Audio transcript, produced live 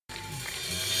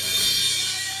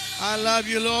I love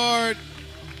you, Lord.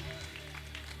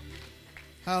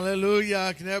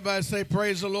 Hallelujah. Can everybody say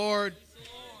praise the Lord?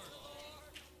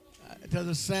 To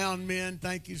the sound men,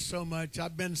 thank you so much.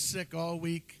 I've been sick all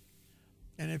week.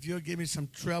 And if you'll give me some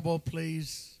treble,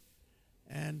 please,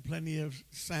 and plenty of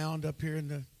sound up here in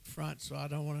the front so I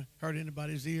don't want to hurt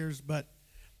anybody's ears, but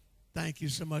thank you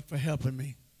so much for helping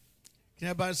me. Can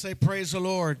everybody say praise the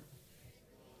Lord?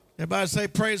 Everybody say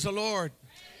praise the Lord.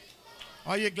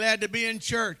 Are you glad to be in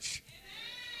church?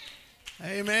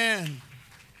 Amen.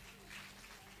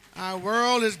 Our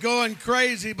world is going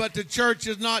crazy, but the church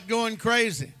is not going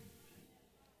crazy.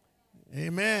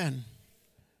 Amen.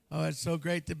 Oh, it's so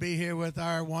great to be here with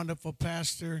our wonderful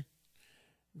pastor,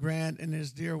 Grant, and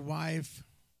his dear wife,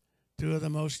 two of the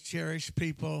most cherished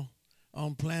people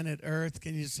on planet Earth.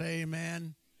 Can you say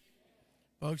amen?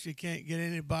 Folks, you can't get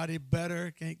anybody better,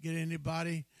 can't get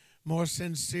anybody more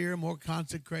sincere, more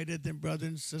consecrated than Brother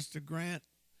and Sister Grant.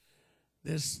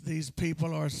 These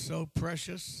people are so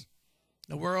precious.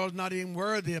 The world's not even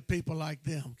worthy of people like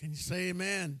them. Can you say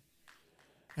amen?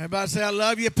 Everybody say, I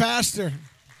love you, Pastor.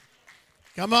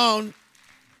 Come on.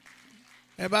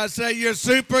 Everybody say, you're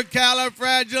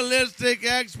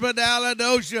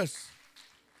supercalifragilisticexpialidocious.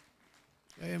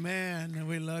 Amen. And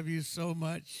we love you so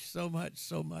much, so much,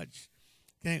 so much.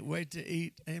 Can't wait to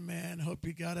eat. Amen. Hope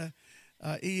you got a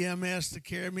EMS to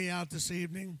carry me out this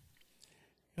evening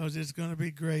because it's going to be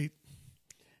great.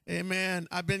 Amen.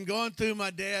 I've been going through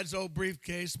my dad's old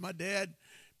briefcase. My dad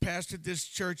pastored this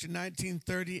church in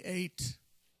 1938,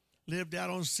 lived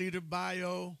out on Cedar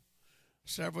Bayou,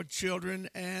 several children,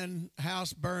 and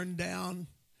house burned down.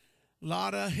 A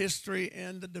lot of history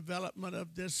in the development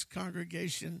of this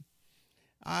congregation.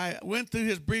 I went through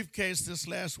his briefcase this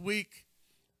last week,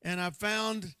 and I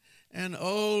found an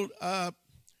old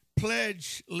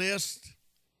pledge list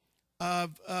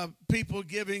of people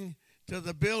giving to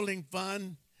the building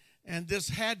fund, and this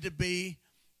had to be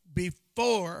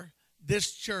before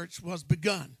this church was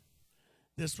begun.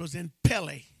 This was in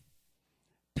Pele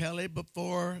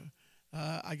before,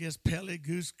 I guess, Pele,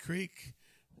 Goose Creek,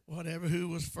 whatever, who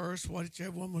was first,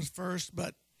 whichever one was first.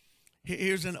 But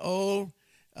here's an old,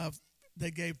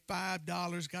 they gave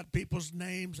 $5, got people's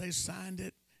names, they signed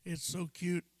it. It's so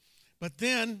cute. But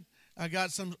then I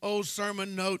got some old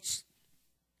sermon notes,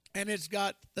 and it's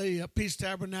got the Peace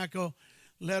Tabernacle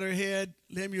letterhead,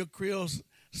 Lemuel Creel,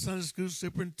 Sunday School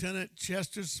Superintendent,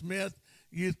 Chester Smith,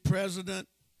 Youth President,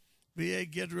 V.A.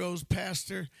 Gidrose,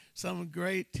 Pastor, some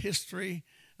great history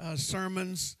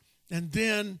sermons. And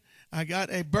then I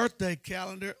got a birthday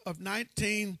calendar of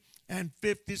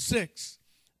 1956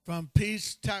 from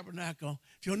Peace Tabernacle.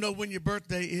 If you don't know when your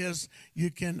birthday is, you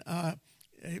can,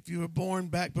 if you were born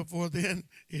back before then,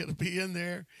 it'll be in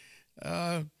there.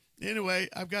 Anyway,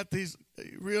 I've got these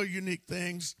real unique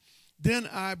things. Then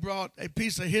I brought a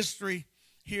piece of history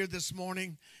here this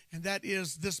morning, and that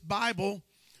is this Bible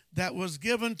that was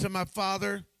given to my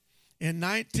father in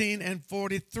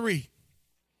 1943.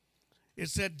 It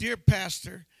said, Dear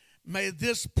Pastor, may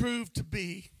this prove to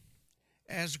be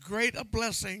as great a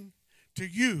blessing to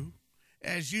you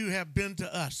as you have been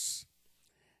to us.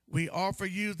 We offer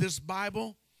you this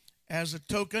Bible as a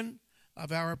token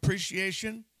of our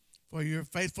appreciation for your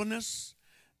faithfulness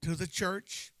to the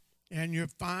church and your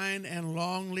fine and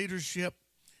long leadership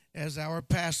as our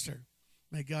pastor.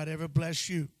 May God ever bless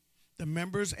you. The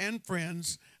members and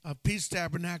friends of Peace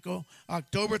Tabernacle,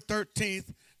 October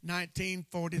 13th,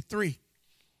 1943.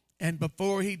 And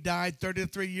before he died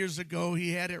 33 years ago,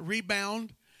 he had it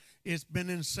rebound. It's been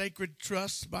in sacred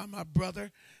trust by my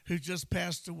brother who just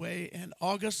passed away in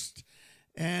August.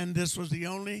 And this was the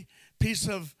only piece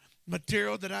of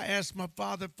material that I asked my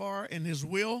father for in his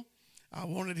will. I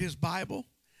wanted his Bible.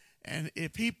 And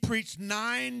if he preached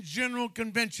 9 general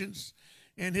conventions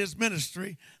in his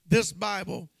ministry, this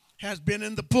Bible has been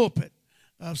in the pulpit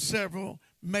of several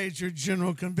major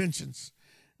general conventions.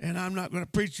 And I'm not going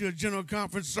to preach you a general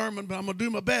conference sermon, but I'm going to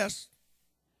do my best.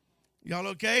 Y'all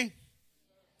okay?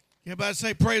 Everybody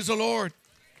say, praise the Lord.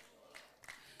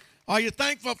 Are you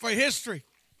thankful for history?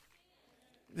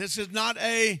 This is not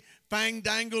a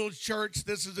fang-dangled church.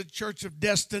 This is a church of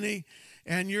destiny,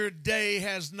 and your day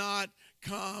has not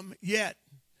come yet.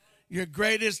 Your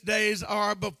greatest days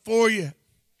are before you.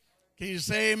 Can you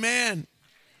say amen?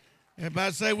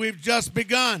 Everybody say, we've just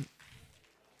begun.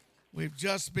 We've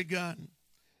just begun.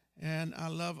 And I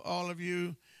love all of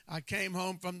you. I came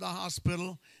home from the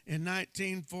hospital in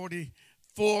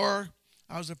 1944.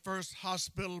 I was the first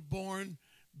hospital-born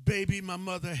baby my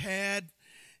mother had.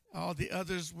 All the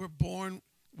others were born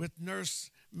with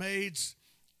nursemaids.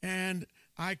 And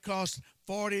I cost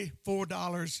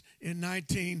 $44 in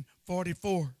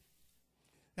 1944.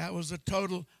 That was a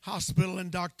total hospital and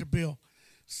doctor bill.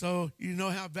 So you know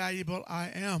how valuable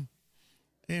I am.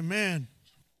 Amen.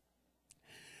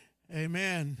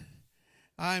 Amen.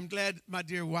 I'm glad my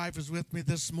dear wife is with me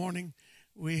this morning.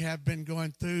 We have been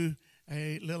going through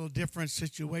a little different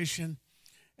situation,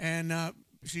 and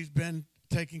she's been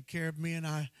taking care of me, and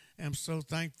I am so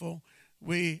thankful.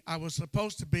 I was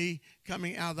supposed to be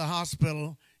coming out of the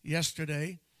hospital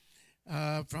yesterday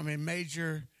from a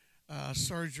major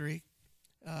surgery,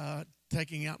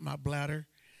 taking out my bladder,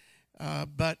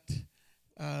 but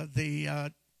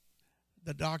the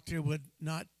doctor would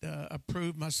not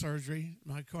approve my surgery.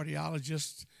 My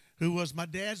cardiologist, who was my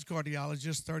dad's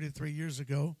cardiologist 33 years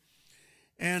ago,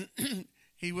 and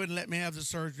he wouldn't let me have the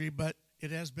surgery, but it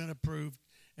has been approved.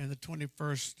 And the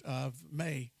 21st of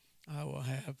May, I will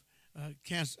have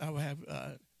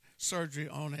surgery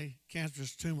on a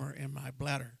cancerous tumor in my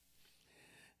bladder.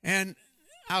 And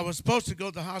I was supposed to go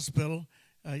to the hospital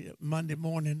Monday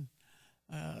morning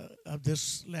of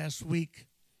this last week.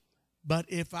 But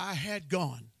if I had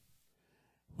gone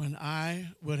when I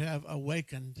would have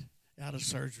awakened out of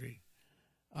surgery,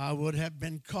 I would have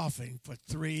been coughing for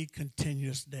 3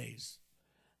 continuous days.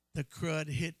 The crud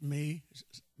hit me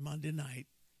Monday night,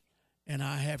 and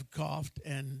I have coughed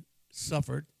and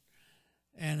suffered.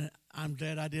 And I'm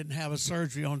glad I didn't have a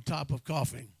surgery on top of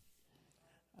coughing.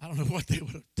 I don't know what they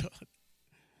would have done.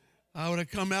 I would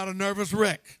have come out a nervous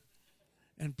wreck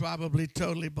and probably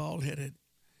totally bald-headed.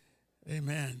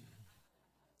 Amen.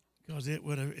 Because it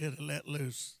would have let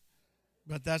loose.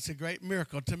 But that's a great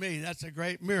miracle. To me, that's a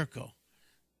great miracle.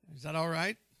 Is that all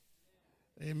right?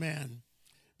 Amen.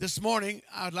 This morning,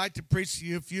 I'd like to preach to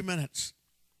you a few minutes.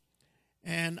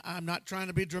 And I'm not trying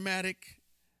to be dramatic,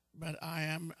 but I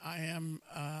am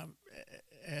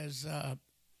as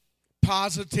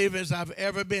positive as I've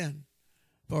ever been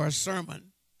for a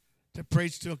sermon to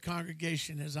preach to a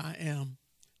congregation as I am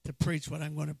to preach what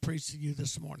I'm going to preach to you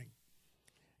this morning.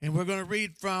 And we're going to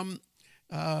read from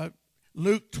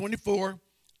Luke 24,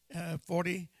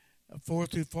 44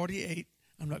 through 48.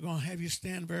 I'm not going to have you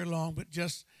stand very long, but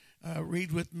just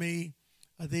read with me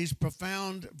these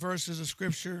profound verses of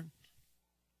Scripture.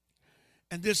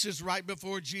 And this is right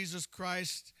before Jesus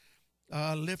Christ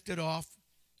lifted off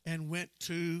and went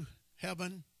to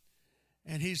heaven.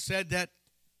 And he said that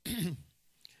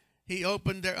he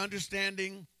opened their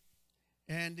understanding,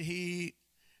 and he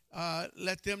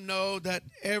let them know that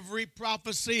every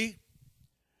prophecy,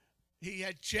 he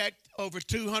had checked over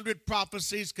 200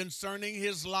 prophecies concerning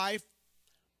his life,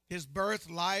 his birth,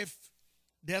 life,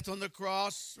 death on the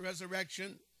cross,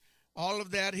 resurrection, all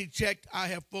of that. He checked, I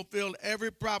have fulfilled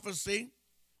every prophecy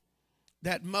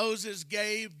that Moses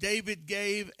gave, David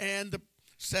gave, and the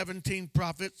 17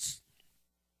 prophets.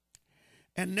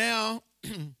 And now,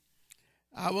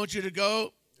 I want you to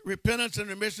go. Repentance and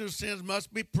remission of sins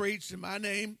must be preached in my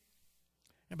name.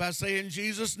 And by saying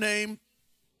Jesus' name,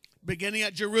 beginning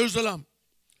at Jerusalem.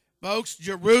 Folks,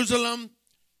 Jerusalem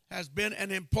has been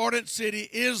an important city,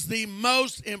 is the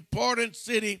most important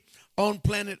city on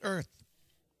planet Earth.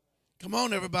 Come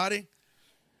on, everybody.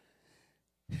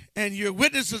 And you're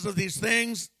witnesses of these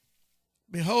things.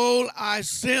 Behold, I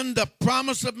send the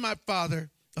promise of my Father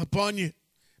upon you.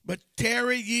 But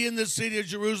tarry ye in the city of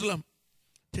Jerusalem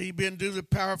till ye be endued with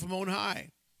power from on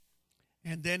high.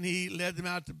 And then he led them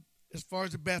out as far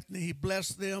as Bethany. He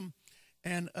blessed them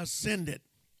and ascended.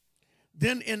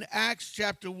 Then in Acts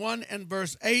chapter 1 and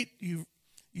verse 8,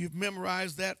 you've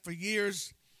memorized that for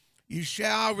years. You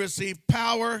shall receive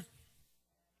power.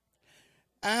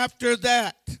 After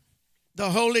that,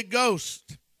 the Holy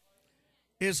Ghost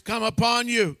is come upon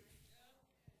you.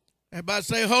 Everybody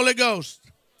say Holy Ghost.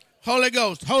 Holy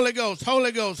Ghost, Holy Ghost,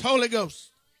 Holy Ghost, Holy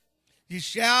Ghost. You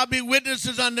shall be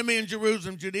witnesses unto me in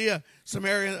Jerusalem, Judea,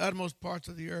 Samaria, and the uttermost parts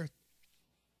of the earth.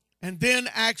 And then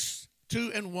Acts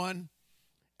 2 and 1.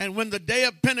 And when the day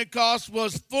of Pentecost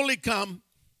was fully come,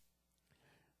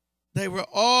 they were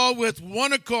all with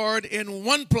one accord in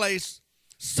one place.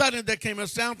 Suddenly there came a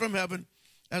sound from heaven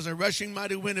as a rushing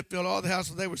mighty wind that filled all the house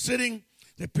where they were sitting.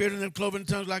 There appeared in them cloven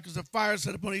tongues like as a fire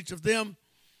set upon each of them.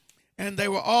 And they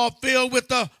were all filled with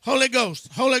the Holy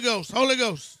Ghost, Holy Ghost, Holy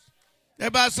Ghost.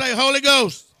 Everybody say Holy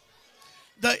Ghost.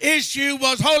 The issue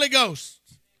was Holy Ghost.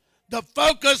 The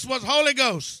focus was Holy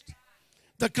Ghost.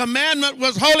 The commandment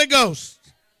was Holy Ghost.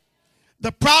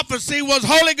 The prophecy was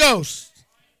Holy Ghost.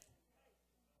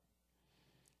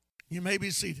 You may be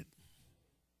seated.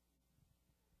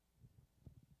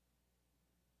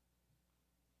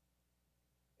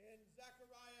 In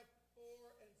Zechariah 4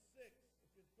 and 6,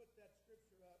 if you put that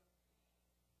scripture up.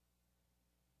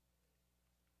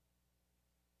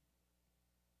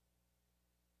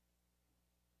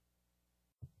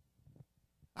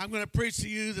 I'm going to preach to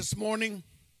you this morning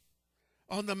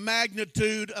on the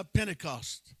magnitude of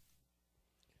Pentecost.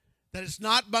 That it's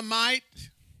not by might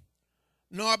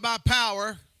nor by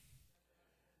power,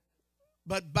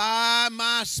 but by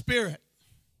my Spirit,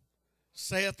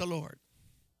 saith the Lord.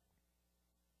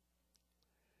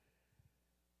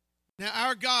 Now,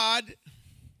 our God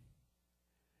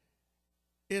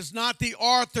is not the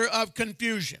author of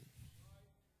confusion.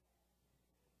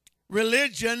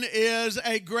 Religion is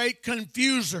a great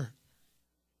confuser.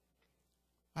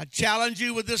 I challenge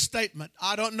you with this statement.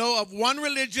 I don't know of one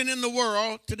religion in the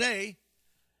world today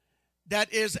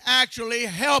that is actually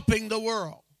helping the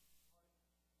world.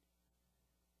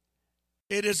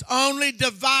 It is only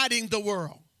dividing the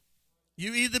world.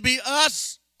 You either be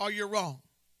us or you're wrong.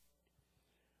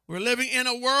 We're living in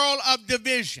a world of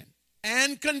division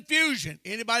and confusion.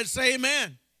 Anybody say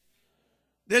amen?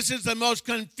 This is the most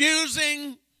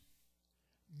confusing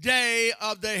day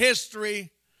of the history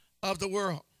of the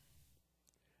world.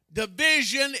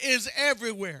 Division is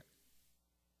everywhere.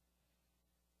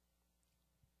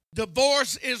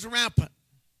 Divorce is rampant.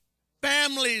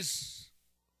 Families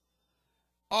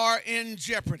are in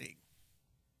jeopardy.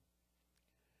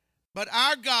 But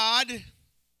our God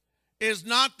is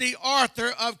not the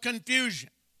author of confusion.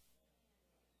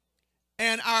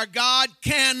 And our God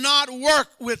cannot work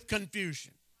with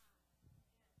confusion.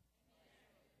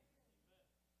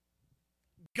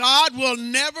 God will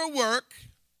never work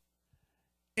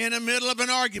in the middle of an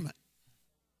argument.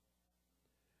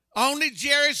 Only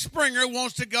Jerry Springer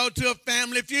wants to go to a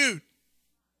family feud.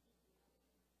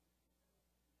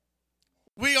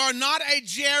 We are not a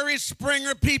Jerry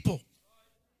Springer people.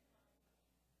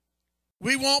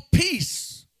 We want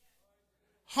peace,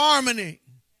 harmony,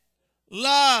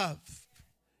 love,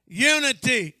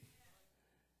 unity,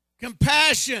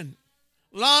 compassion,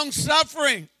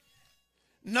 long-suffering,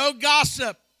 no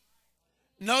gossip,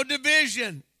 no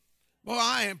division. Boy,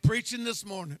 I am preaching this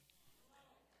morning.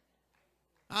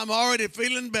 I'm already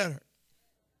feeling better.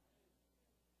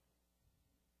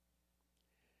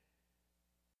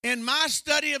 In my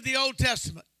study of the Old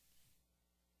Testament,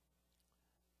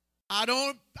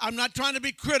 I'm not trying to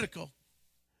be critical,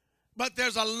 but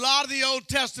there's a lot of the Old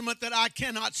Testament that I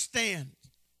cannot stand.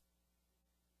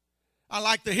 I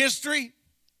like the history.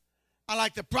 I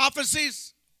like the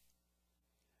prophecies.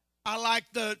 I like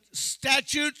the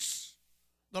statutes,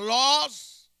 the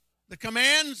laws, the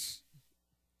commands.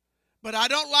 But I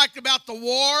don't like about the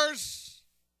wars,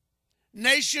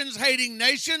 nations hating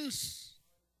nations,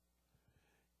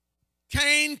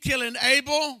 Cain killing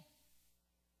Abel,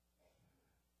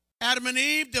 Adam and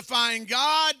Eve defying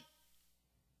God,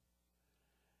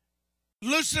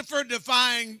 Lucifer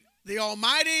defying the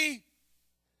Almighty,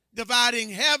 dividing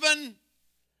heaven,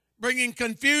 bringing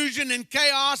confusion and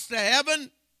chaos to heaven.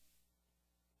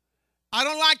 I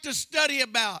don't like to study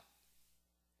about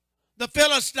the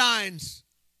Philistines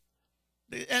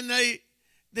and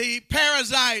the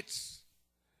Perizzites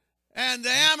and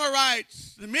the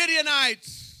Amorites, the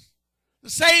Midianites, the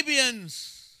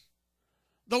Sabians,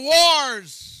 the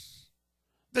wars,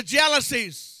 the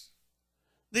jealousies,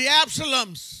 the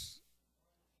Absaloms.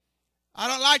 I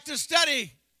don't like to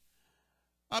study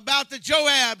about the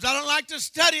Joabs. I don't like to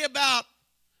study about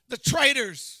the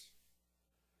traitors.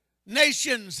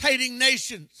 Nations hating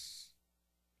nations.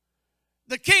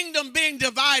 The kingdom being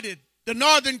divided. The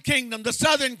northern kingdom, the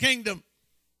southern kingdom.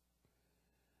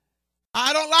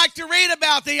 I don't like to read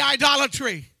about the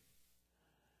idolatry.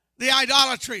 The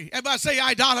idolatry. Everybody say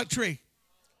idolatry.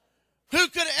 Who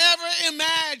could ever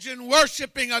imagine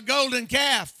worshiping a golden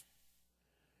calf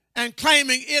and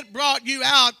claiming it brought you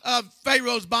out of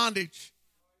Pharaoh's bondage?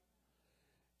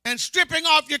 And stripping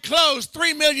off your clothes,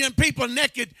 3 million people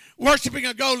naked worshiping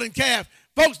a golden calf.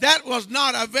 Folks, that was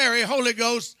not a very Holy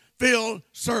Ghost-filled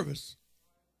service.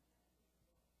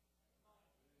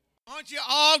 Aren't you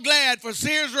all glad for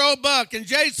Sears Roebuck and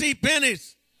J.C.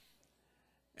 Penney's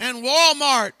and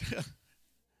Walmart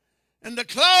and the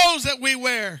clothes that we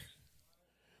wear?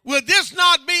 Would this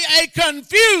not be a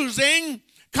confusing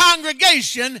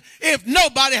congregation if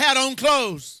nobody had on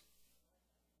clothes?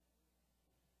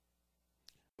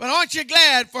 But aren't you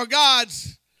glad for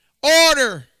God's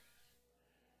order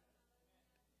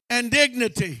and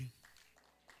dignity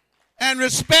and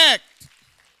respect?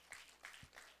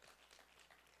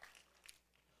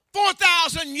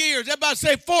 4,000 years, everybody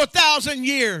say 4,000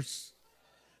 years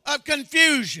of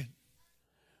confusion,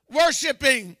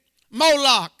 worshiping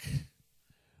Moloch,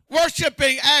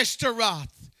 worshiping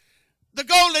Ashtaroth, the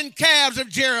golden calves of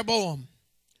Jeroboam.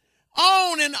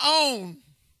 On and on.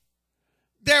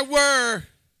 There were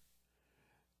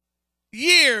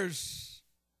years,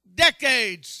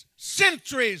 decades,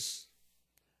 centuries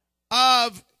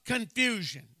of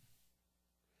confusion.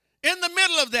 In the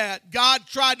middle of that, God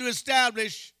tried to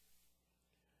establish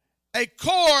a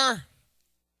core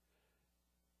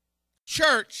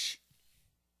church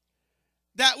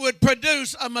that would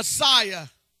produce a Messiah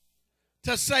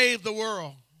to save the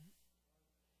world.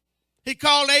 He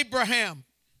called Abraham,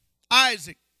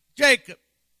 Isaac, Jacob.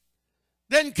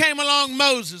 Then came along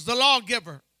Moses, the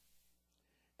lawgiver,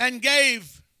 and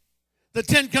gave the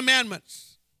 10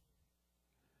 Commandments.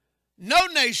 No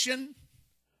nation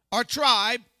or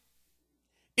tribe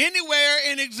anywhere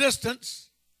in existence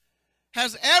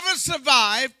has ever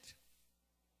survived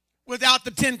without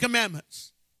the 10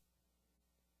 Commandments.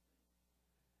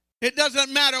 It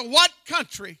doesn't matter what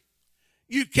country,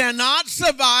 you cannot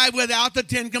survive without the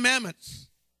 10 Commandments.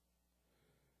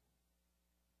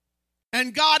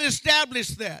 And God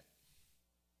established that.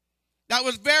 That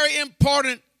was very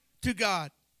important to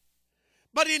God.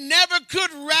 But he never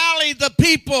could rally the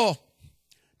people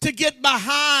to get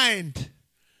behind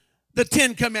the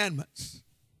 10 Commandments.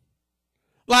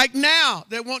 Like now,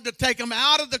 they want to take them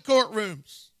out of the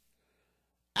courtrooms,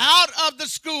 out of the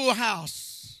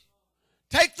schoolhouse,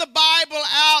 take the Bible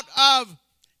out of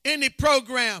any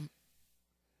program,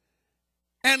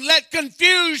 and let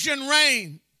confusion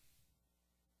reign.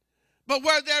 But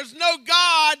where there's no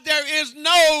God, there is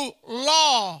no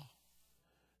law.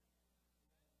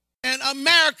 And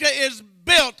America is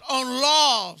built on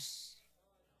laws.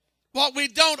 What we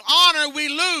don't honor, we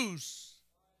lose.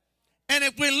 And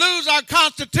if we lose our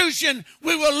Constitution,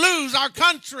 we will lose our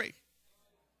country.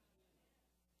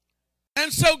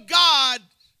 And so God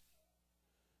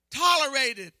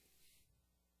tolerated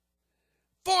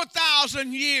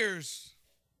 4,000 years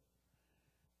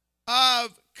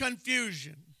of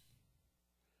confusion.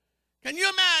 Can you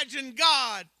imagine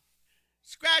God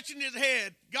scratching his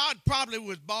head? God probably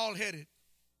was bald-headed.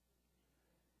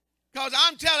 Because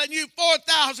I'm telling you,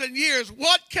 4,000 years,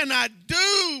 what can I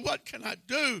do? What can I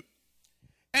do?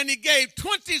 And he gave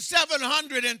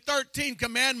 2,713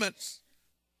 commandments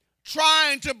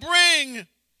trying to bring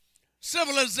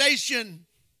civilization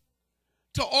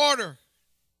to order.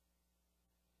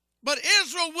 But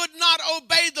Israel would not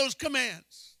obey those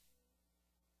commands.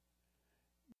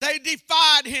 They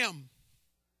defied him.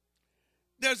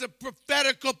 There's a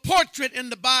prophetical portrait in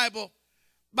the Bible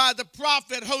by the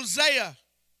prophet Hosea.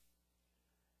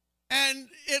 And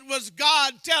it was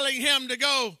God telling him to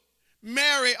go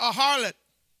marry a harlot.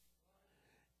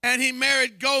 And he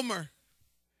married Gomer.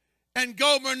 And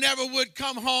Gomer never would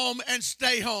come home and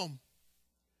stay home.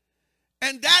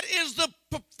 And that is the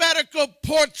prophetical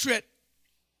portrait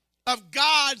of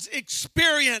God's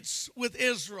experience with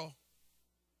Israel.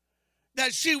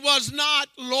 That she was not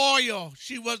loyal,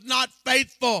 she was not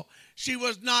faithful, she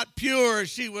was not pure,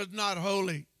 she was not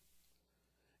holy.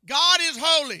 God is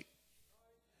holy,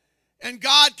 and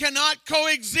God cannot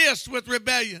coexist with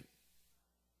rebellion.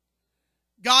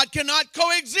 God cannot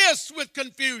coexist with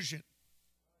confusion.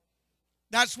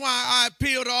 That's why I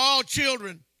appeal to all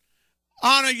children.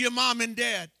 Honor your mom and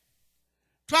dad.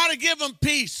 Try to give them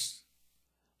peace.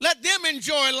 Let them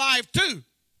enjoy life too.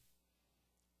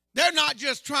 They're not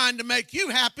just trying to make you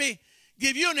happy,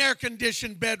 give you an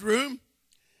air-conditioned bedroom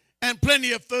and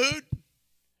plenty of food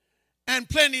and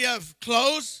plenty of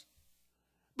clothes.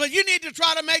 But you need to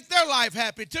try to make their life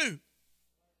happy too.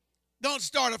 Don't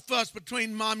start a fuss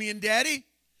between mommy and daddy.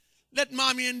 Let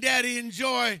mommy and daddy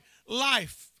enjoy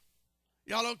life.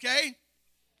 Y'all okay?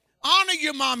 Honor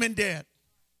your mom and dad.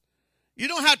 You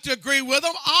don't have to agree with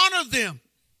them. Honor them.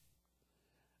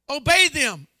 Obey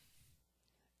them.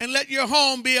 And let your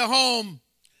home be a home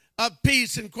of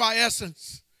peace and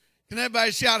quiescence. Can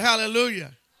everybody shout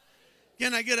hallelujah?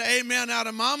 Can I get an amen out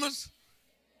of mamas?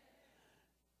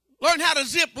 Learn how to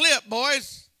zip lip,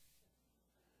 boys.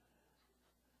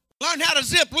 Learn how to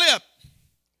zip lip.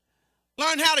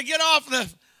 Learn how to get off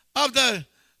of the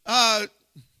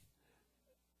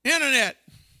internet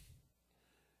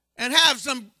and have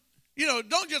some,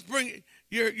 don't just bring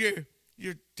your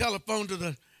telephone to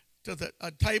the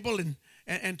table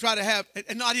and try to have,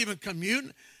 and not even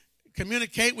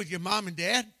communicate with your mom and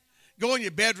dad. Go in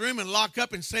your bedroom and lock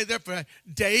up and stay there for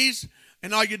days,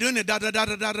 and all you're doing is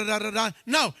da-da-da-da-da-da-da-da.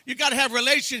 No, you got to have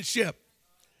relationship.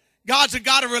 God's a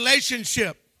God of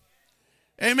relationship.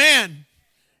 Amen.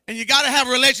 And you got to have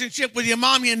a relationship with your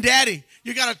mommy and daddy.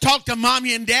 You got to talk to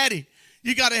mommy and daddy.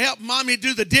 You got to help mommy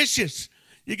do the dishes.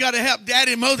 You got to help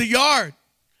daddy mow the yard.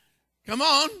 Come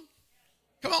on.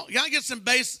 Come on. Can I get some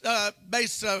bass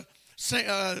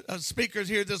speakers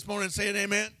here this morning saying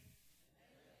amen?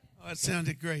 Oh, that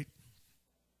sounded great.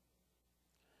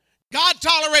 God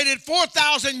tolerated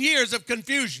 4,000 years of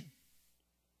confusion.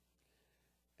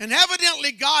 And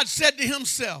evidently God said to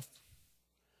himself,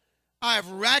 I have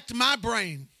racked my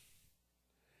brain.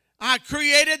 I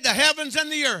created the heavens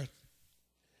and the earth,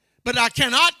 but I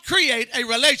cannot create a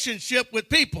relationship with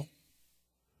people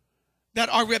that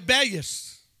are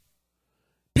rebellious,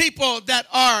 people that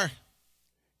are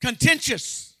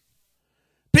contentious,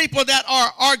 people that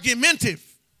are argumentative,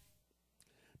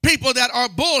 people that are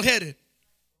bullheaded.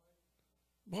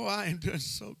 Boy, I am doing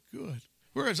so good.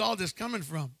 Where is all this coming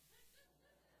from?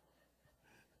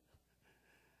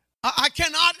 I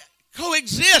cannot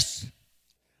coexist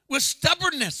with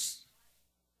stubbornness.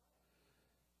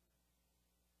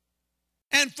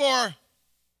 And for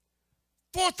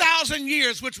 4,000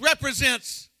 years, which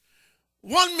represents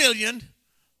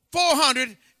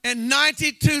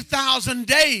 1,492,000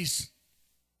 days,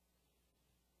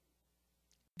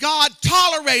 God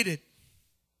tolerated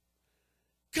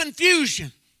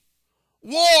confusion,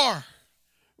 war,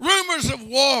 rumors of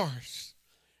wars,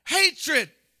 hatred,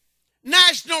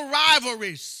 national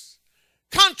rivalries,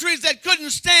 countries that couldn't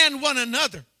stand one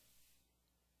another,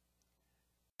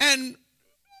 and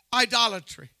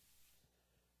idolatry.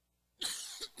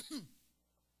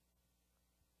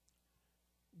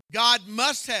 God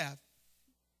must have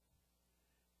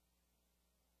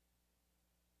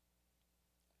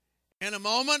in a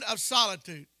moment of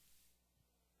solitude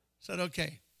said,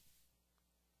 okay,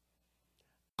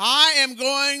 I am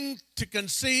going to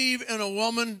conceive in a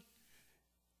woman,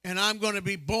 and I'm going to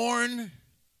be born.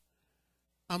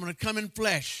 I'm going to come in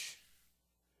flesh.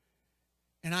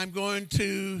 And I'm going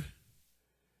to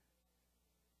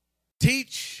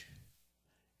teach,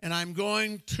 and I'm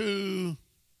going to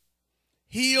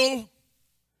heal,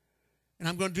 and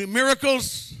I'm going to do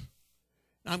miracles,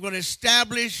 and I'm going to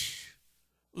establish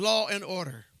law and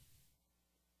order.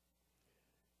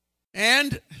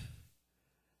 And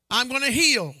I'm going to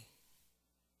heal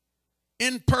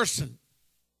in person.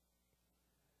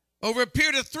 Over a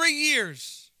period of 3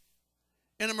 years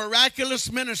in a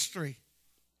miraculous ministry,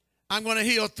 I'm going to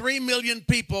heal 3 million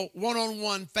people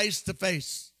one-on-one,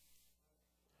 face-to-face.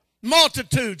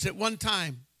 Multitudes at one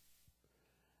time.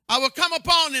 I will come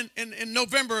upon in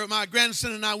November, my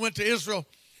grandson and I went to Israel,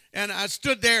 and I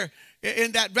stood there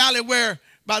in that valley where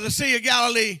by the Sea of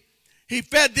Galilee, he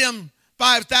fed them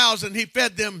 5,000. He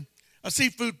fed them a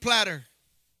seafood platter.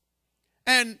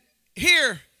 And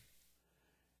here,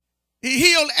 he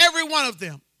healed every one of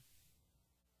them.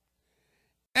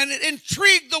 And it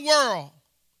intrigued the world.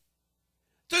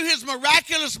 Through his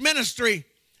miraculous ministry,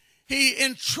 he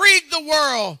intrigued the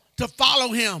world to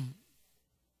follow him.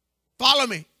 Follow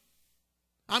me.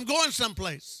 I'm going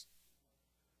someplace.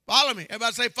 Follow me.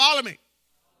 Everybody say, follow me.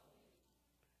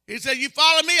 He said, you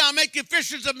follow me, I'll make you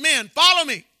fishers of men. Follow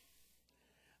me.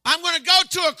 I'm going to go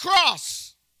to a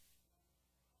cross.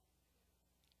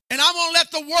 And I'm going to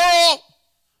let the world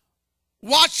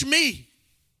watch me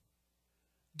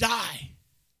die.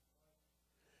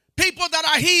 People that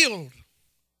are healed.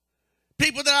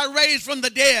 People that I raised from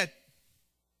the dead.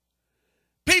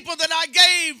 People that I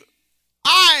gave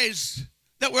eyes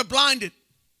that were blinded.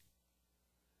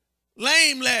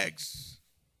 Lame legs.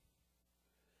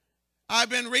 I've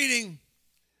been reading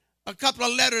a couple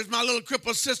of letters my little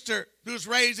crippled sister, who's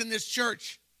raised in this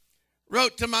church,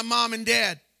 wrote to my mom and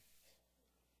dad.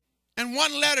 And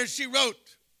one letter she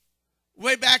wrote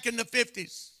way back in the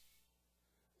 50s.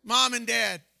 Mom and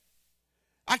Dad,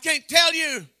 I can't tell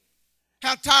you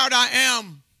how tired I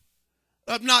am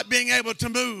of not being able to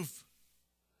move,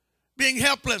 being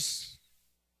helpless.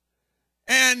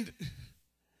 And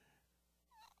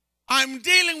I'm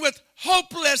dealing with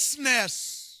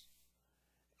hopelessness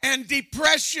and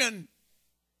depression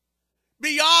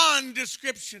beyond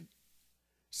description.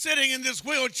 Sitting in this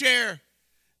wheelchair,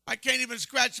 I can't even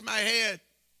scratch my head.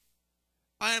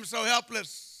 I am so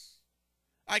helpless.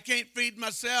 I can't feed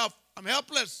myself. I'm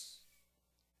helpless.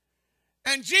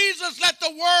 And Jesus let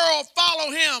the world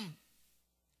follow him,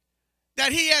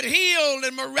 that he had healed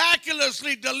and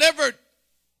miraculously delivered,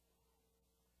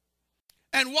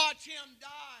 and watch him die.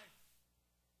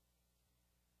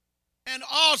 And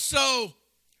also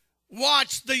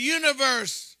watch the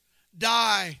universe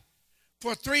die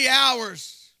for 3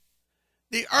 hours.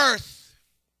 The earth,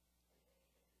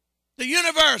 the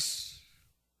universe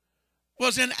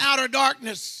was in outer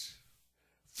darkness,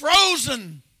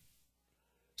 frozen,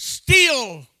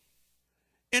 still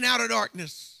in outer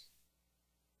darkness.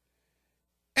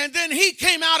 And then he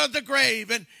came out of the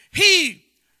grave and he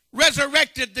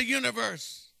resurrected the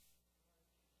universe.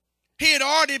 He had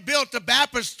already built a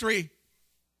baptistry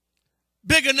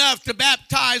big enough to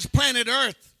baptize planet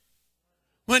Earth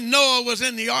when Noah was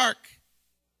in the ark.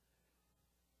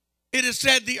 It is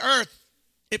said the earth,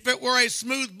 if it were a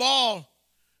smooth ball,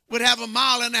 would have 1.5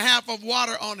 miles of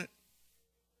water on it.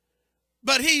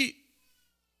 But he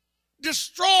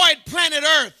destroyed planet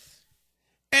Earth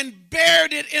and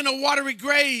buried it in a watery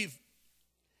grave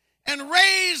and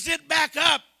raised it back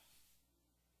up.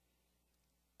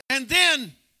 And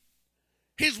then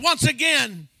he's once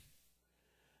again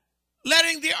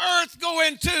letting the earth go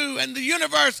into and the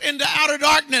universe into outer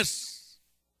darkness.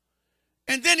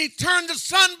 And then he turned the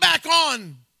sun back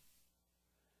on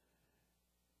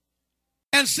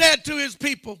and said to his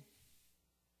people,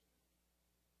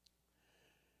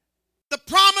 the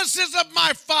promises of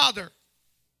my Father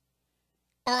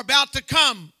are about to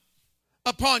come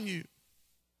upon you.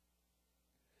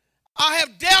 I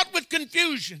have dealt with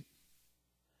confusion.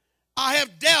 I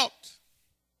have dealt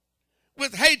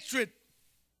with hatred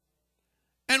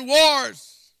and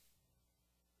wars.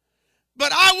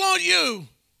 But I want you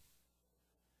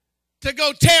to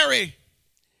go tarry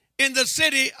in the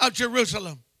city of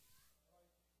Jerusalem.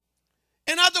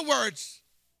 In other words,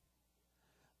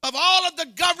 of all of the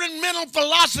governmental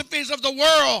philosophies of the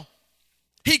world,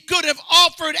 he could have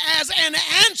offered as an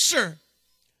answer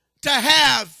to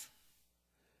have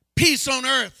peace on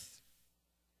earth.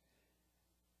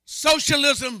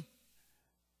 Socialism,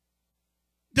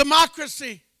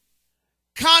 democracy,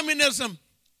 communism,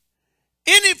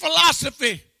 any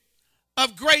philosophy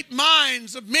of great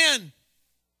minds of men,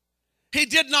 he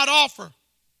did not offer.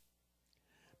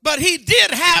 But he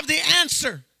did have the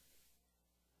answer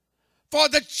for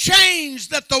the change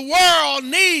that the world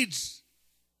needs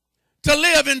to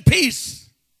live in peace.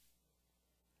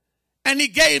 And he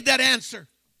gave that answer.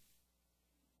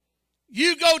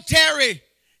 You go tarry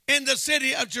in the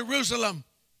city of Jerusalem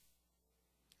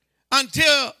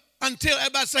until,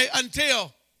 everybody say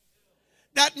until.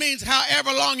 That means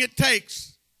however long it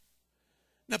takes.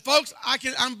 Now, folks,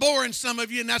 I'm boring some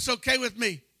of you, and that's okay with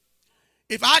me.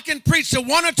 If I can preach to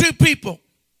 1 or 2 people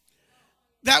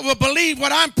that will believe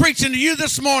what I'm preaching to you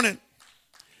this morning,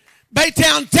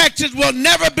 Baytown, Texas will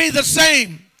never be the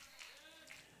same.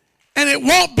 And it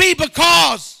won't be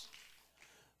because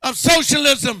of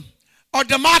socialism or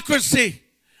democracy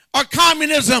or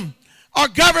communism or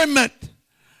government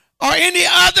or any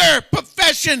other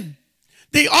profession.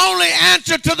 The only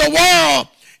answer to the world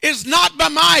is not by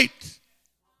might,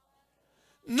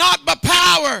 not by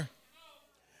power,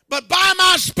 but by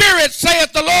my Spirit,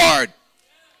 saith the Lord.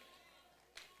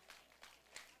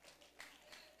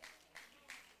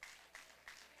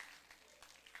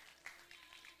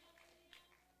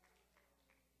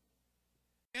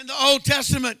 In the Old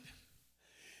Testament,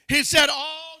 he said,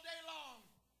 all day long,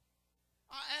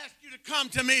 I asked you to come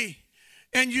to me,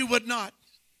 and you would not.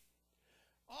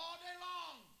 All day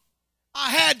long,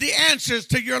 I had the answers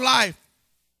to your life.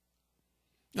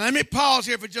 Now, let me pause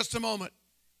here for just a moment.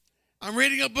 I'm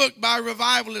reading a book by a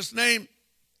revivalist named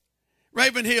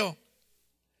Ravenhill.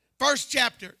 First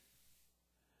chapter.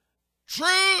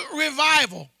 True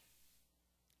revival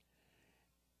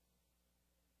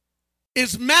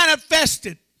is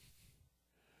manifested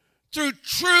through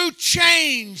true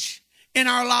change in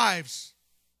our lives.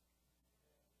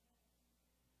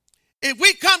 If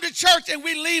we come to church and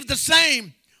we leave the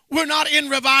same, we're not in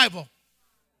revival.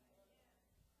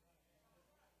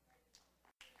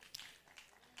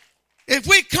 If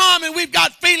we come and we've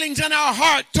got feelings in our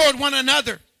heart toward one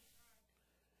another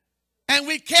and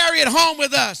we carry it home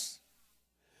with us,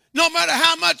 no matter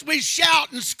how much we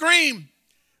shout and scream,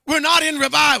 we're not in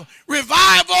revival.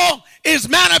 Revival is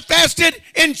manifested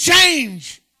in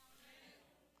change.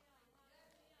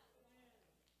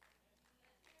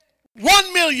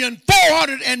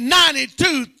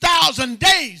 1,492,000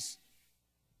 days.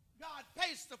 God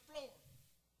paced the floor.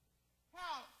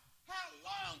 How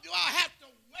long do I have to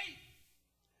wait?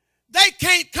 They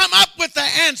can't come up with the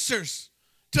answers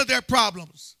to their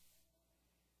problems.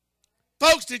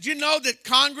 Folks, did you know that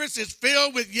Congress is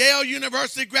filled with Yale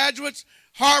University graduates,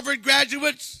 Harvard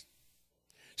graduates,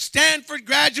 Stanford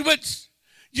graduates,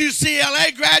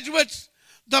 UCLA graduates?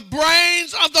 The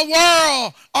brains of the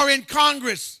world are in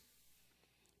Congress.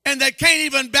 And they can't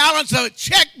even balance a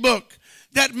checkbook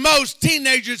that most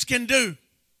teenagers can do.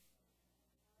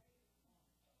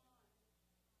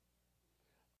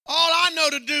 All I know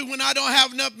to do when I don't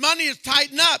have enough money is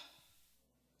tighten up.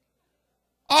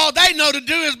 All they know to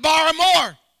do is borrow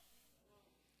more.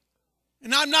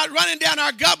 And I'm not running down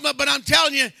our government, but I'm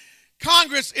telling you,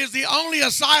 Congress is the only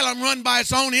asylum run by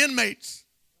its own inmates.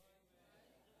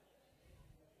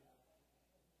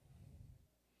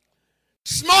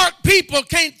 Smart people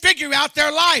can't figure out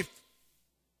their life.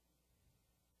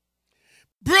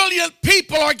 Brilliant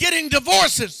people are getting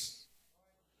divorces.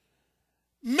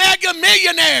 Mega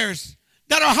millionaires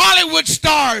that are Hollywood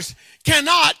stars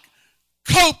cannot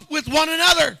cope with one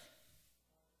another.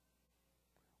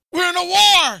 We're in a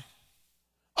world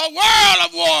of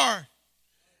war.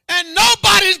 And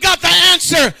nobody's got the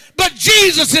answer, but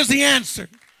Jesus is the answer.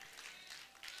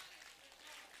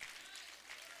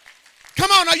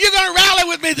 Come on, are you going to rally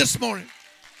with me this morning?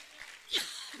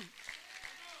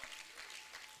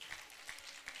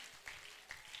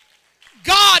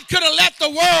 God could have let the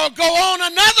world go on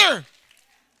another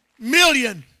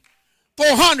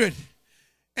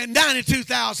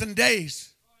 1,492,000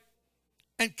 days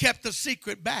and kept the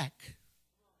secret back.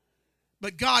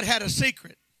 But God had a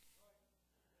secret.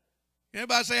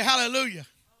 Everybody say hallelujah.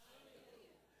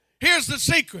 Here's the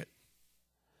secret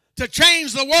to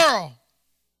change the world.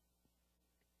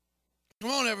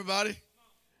 Come on, everybody.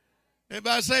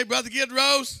 Everybody say, Brother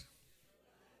Gidrose,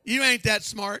 you ain't that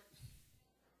smart.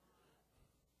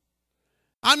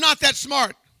 I'm not that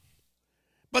smart.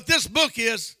 But this book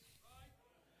is.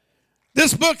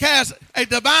 This book has a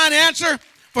divine answer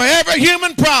for every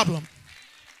human problem.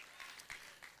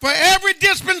 For every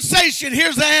dispensation,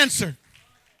 here's the answer.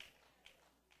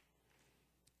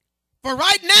 For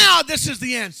right now, this is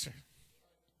the answer.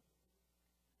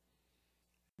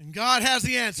 And God has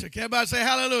the answer. Can everybody say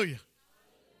hallelujah?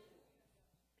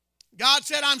 God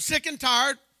said, I'm sick and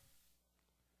tired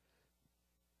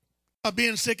of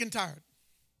being sick and tired.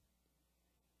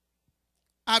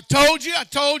 I've told you. So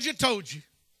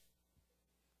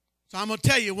I'm going to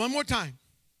tell you one more time.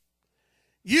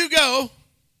 You go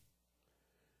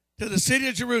to the city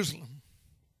of Jerusalem.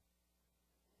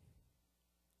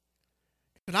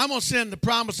 And I'm going to send the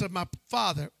promise of my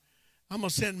Father. I'm going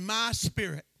to send my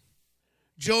Spirit.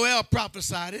 Joel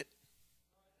prophesied it.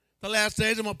 The last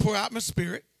days I'm going to pour out my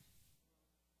Spirit.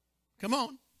 Come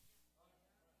on.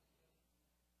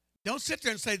 Don't sit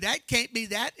there and say, that can't be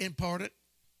that important.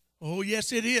 Oh,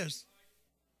 yes, it is.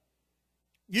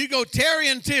 You go tarry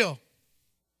until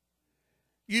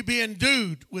you be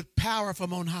endued with power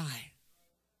from on high.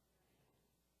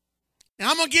 And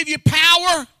I'm going to give you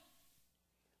power.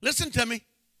 Listen to me.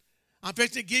 I'm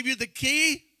fixing to give you the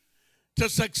key to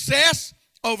success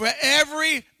over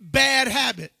every bad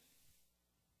habit.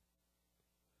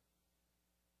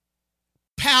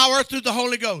 Power through the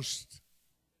Holy Ghost.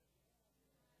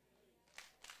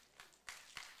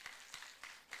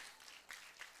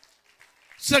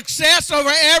 Success over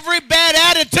every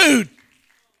bad attitude.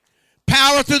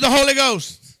 Power through the Holy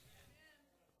Ghost.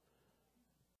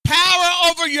 Power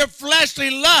over your fleshly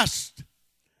lust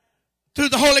through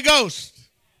the Holy Ghost.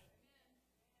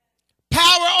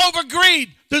 Power over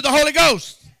greed through the Holy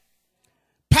Ghost.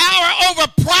 Power over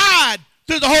pride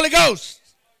through the Holy Ghost.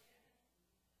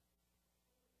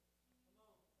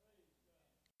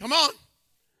 Come on.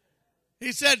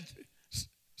 He said,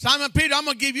 Simon Peter, I'm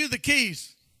going to give you the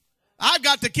keys. I've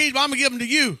got the keys, but I'm going to give them to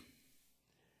you.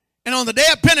 And on the day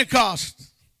of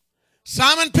Pentecost,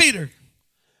 Simon Peter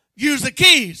used the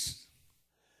keys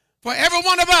for every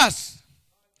one of us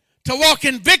to walk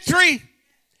in victory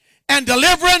and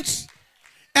deliverance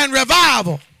and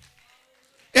revival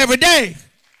every day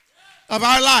of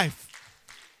our life.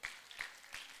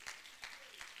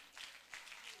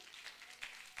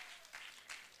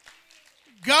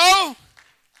 Go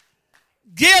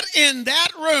get in that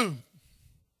room.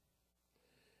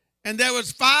 And there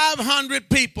was 500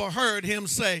 people heard him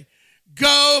say,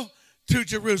 go to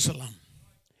Jerusalem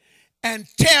and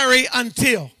tarry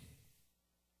until.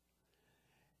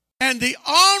 And the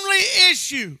only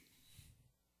issue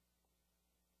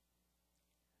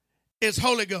is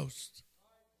Holy Ghost.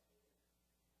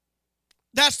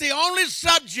 That's the only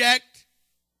subject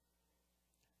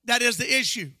that is the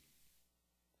issue.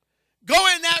 Go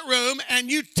in that room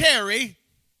and you tarry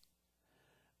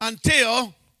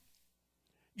until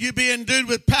you be endued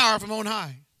with power from on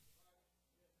high.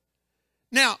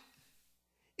 Now,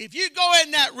 if you go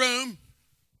in that room,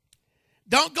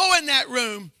 don't go in that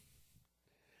room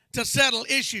to settle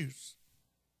issues.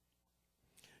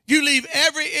 You leave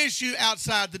every issue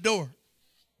outside the door.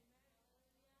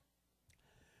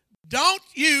 Don't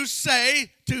you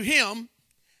say to him,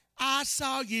 I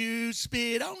saw you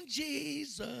spit on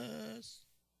Jesus.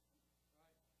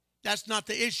 That's not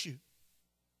the issue.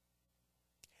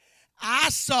 I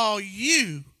saw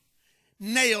you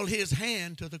nail his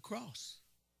hand to the cross.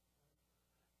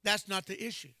 That's not the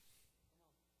issue.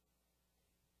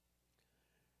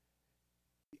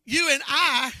 You and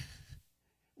I,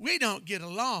 we don't get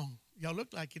along. Y'all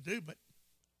look like you do, but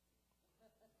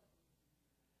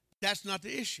that's not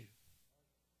the issue.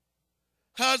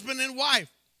 Husband and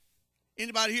wife.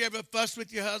 Anybody here ever fussed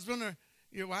with your husband or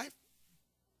your wife?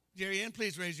 Jerry Ann,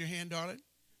 please raise your hand, darling.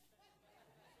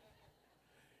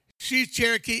 She's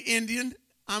Cherokee Indian.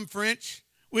 I'm French.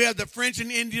 We had the French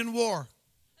and Indian War.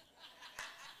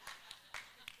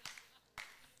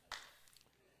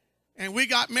 And we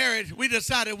got married. We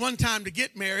decided one time to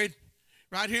get married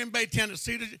right here in Baytown at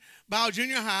Cedar Bow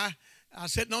Junior High. I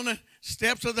was sitting on the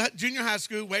steps of the junior high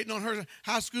school waiting on her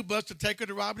high school bus to take her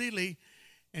to Robert E. Lee.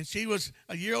 And she was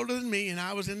a year older than me, and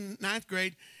I was in ninth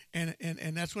grade. And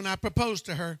that's when I proposed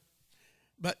to her.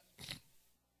 But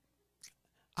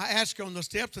I asked her on the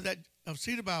steps of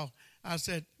Cedar Bow, I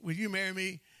said, will you marry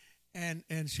me? And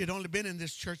she had only been in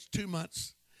this church 2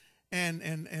 months. And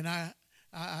I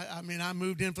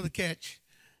moved in for the catch.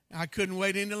 I couldn't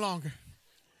wait any longer.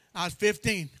 I was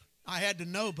 15. I had to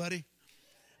know, buddy.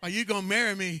 Are you going to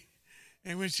marry me?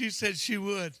 And when she said she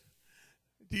would,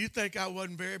 do you think I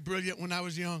wasn't very brilliant when I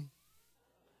was young?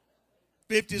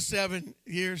 57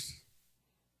 years.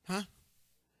 Huh?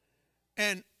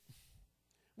 And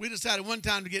we decided one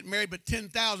time to get married, but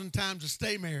 10,000 times to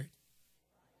stay married.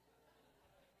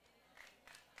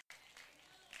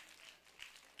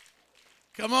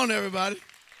 Come on, everybody.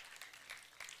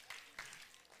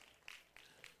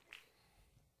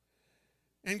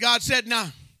 And God said,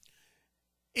 now,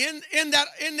 in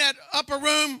that upper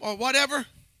room or whatever,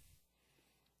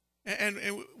 and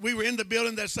we were in the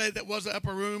building that said that was the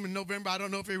upper room in November. I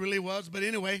don't know if it really was, but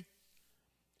anyway.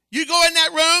 You go in that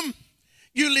room,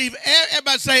 you leave,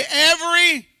 everybody say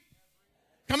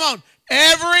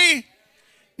every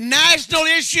national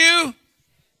issue,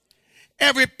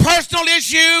 every personal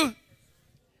issue,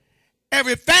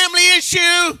 every family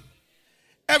issue,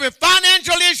 every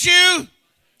financial issue,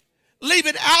 leave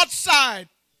it outside.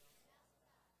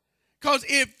 Because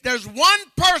if there's one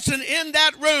person in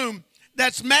that room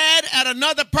that's mad at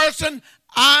another person,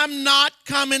 I'm not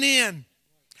coming in.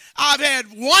 I've had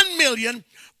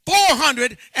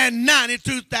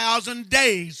 1,492,000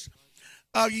 days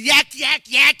of yak.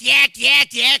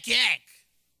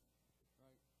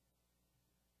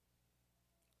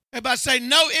 Everybody say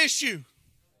no issue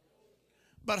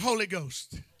but Holy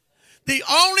Ghost. The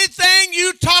only thing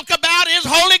you talk about is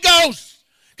Holy Ghost.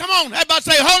 Come on, everybody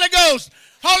say Holy Ghost,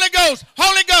 Holy Ghost,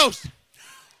 Holy Ghost.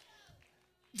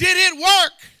 Did it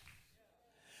work?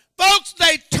 Folks,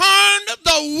 they turned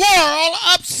the world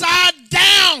upside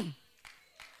down.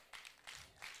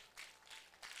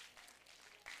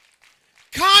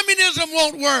 Communism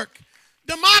won't work.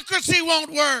 Democracy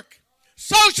won't work.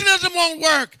 Socialism won't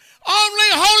work.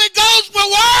 Only Holy Ghost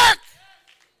will work.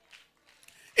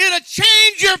 It'll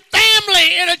change your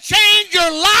family. It'll change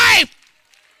your life.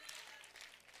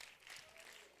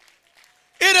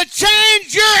 It'll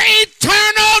change your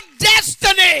eternal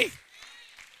destiny.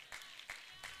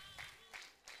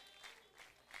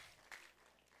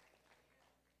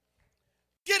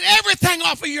 Get everything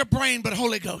off of your brain but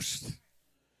Holy Ghost.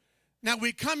 Now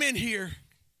we come in here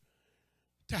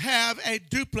to have a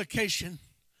duplication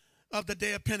of the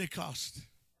day of Pentecost.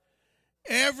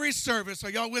 Every service,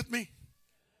 are y'all with me?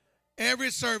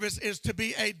 Every service is to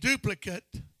be a duplicate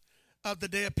of the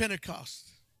day of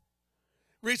Pentecost.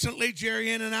 Recently,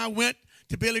 Jerry Ann and I went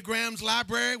to Billy Graham's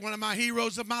library, one of my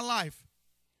heroes of my life.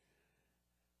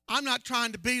 I'm not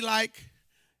trying to be like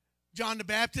John the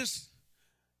Baptist,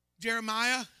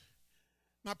 Jeremiah,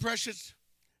 my precious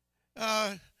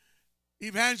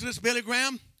evangelist Billy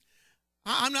Graham.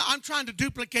 I'm trying to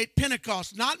duplicate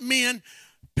Pentecost, not men,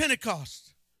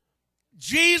 Pentecost.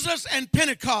 Jesus and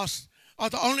Pentecost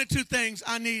are the only two things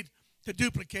I need to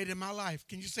duplicate in my life.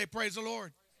 Can you say praise the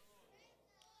Lord?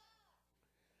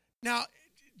 Now,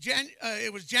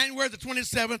 it was January the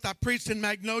 27th. I preached in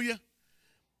Magnolia.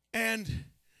 And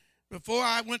before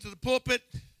I went to the pulpit,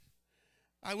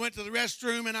 I went to the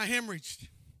restroom and I hemorrhaged.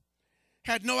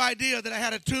 Had no idea that I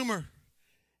had a tumor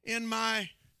in my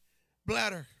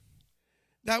bladder.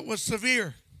 That was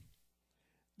severe.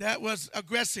 That was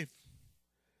aggressive.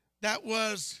 That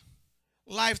was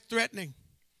life-threatening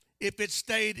if it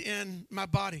stayed in my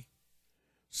body.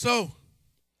 So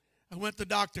I went to the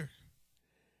doctor.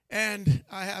 And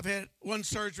I have had one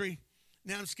surgery.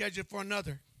 Now I'm scheduled for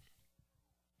another.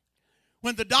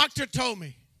 When the doctor told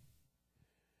me,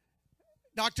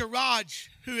 Dr. Raj,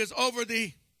 who is over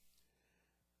the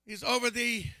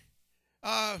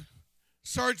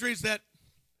surgeries that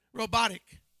robotic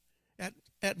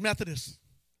at Methodist.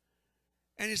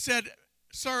 And he said,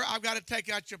 sir, I've got to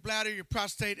take out your bladder, your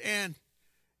prostate, and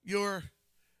your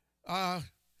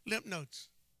lymph nodes.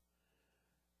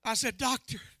 I said,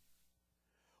 doctor,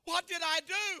 what did I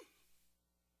do?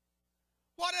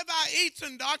 What have I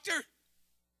eaten, doctor?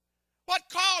 What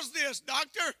caused this,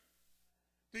 doctor?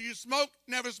 Do you smoke?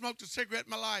 Never smoked a cigarette in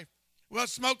my life. Well,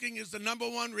 smoking is the number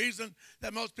one reason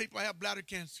that most people have bladder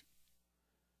cancer.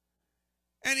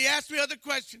 And he asked me other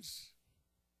questions.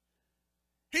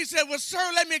 He said, well,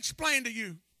 sir, let me explain to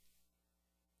you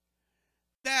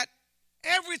that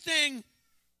everything,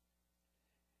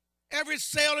 every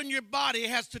cell in your body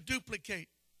has to duplicate.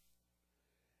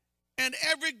 And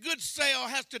every good cell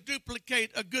has to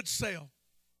duplicate a good cell.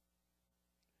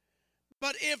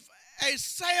 But if a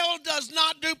cell does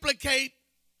not duplicate,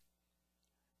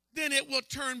 then it will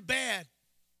turn bad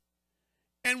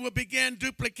and will begin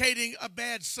duplicating a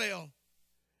bad cell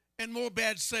and more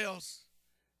bad cells.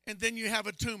 And then you have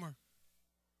a tumor.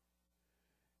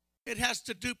 It has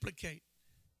to duplicate.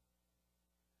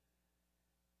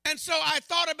 And so I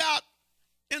thought about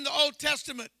in the Old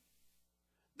Testament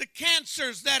the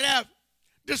cancers that have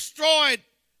destroyed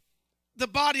the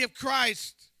body of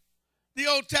Christ, the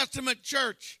Old Testament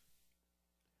church.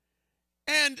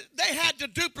 And they had to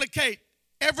duplicate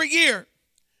every year.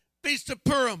 Feast of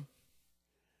Purim,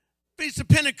 Feast of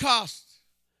Pentecost,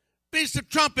 Feast of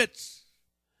Trumpets,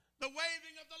 the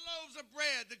waving of the loaves of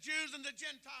bread, the Jews and the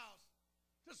Gentiles,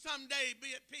 to someday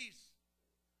be at peace.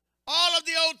 All of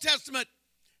the Old Testament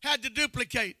had to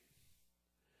duplicate.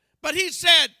 But he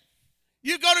said,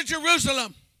 you go to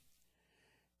Jerusalem,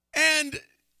 and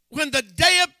when the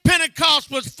day of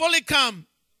Pentecost was fully come,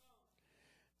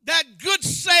 that good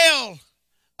cell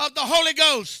of the Holy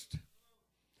Ghost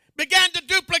began to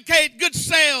duplicate good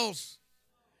cells,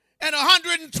 and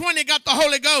 120 got the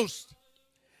Holy Ghost,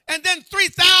 and then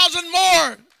 3,000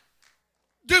 more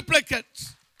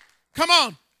duplicates. Come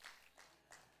on.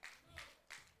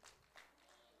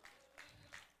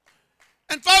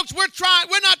 And folks, we're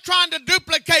not trying to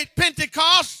duplicate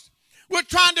Pentecost. We're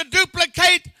trying to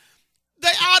duplicate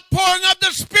the outpouring of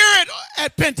the Spirit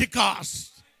at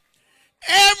Pentecost.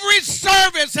 Every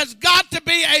service has got to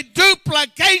be a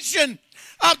duplication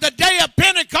of the day of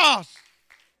Pentecost.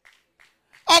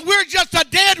 Or we're just a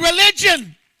dead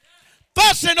religion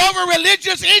fussing over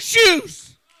religious issues.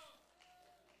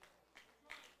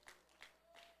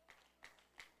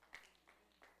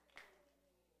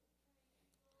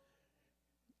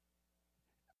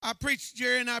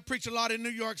 Jerry and I preach a lot in New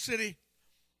York City.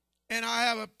 And I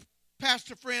have a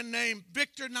pastor friend named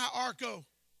Victor Naarko.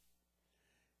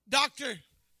 Dr.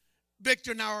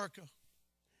 Victor Naarko.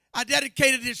 I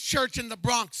dedicated his church in the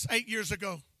Bronx 8 years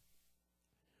ago.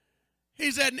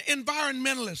 He's an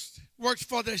environmentalist, works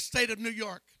for the state of New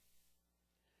York.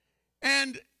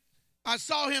 And I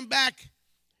saw him back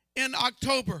in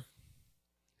October.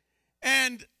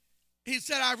 And he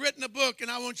said, I've written a book and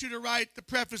I want you to write the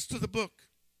preface to the book.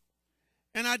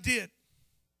 And I did.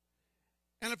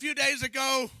 And a few days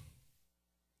ago,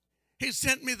 he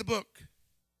sent me the book.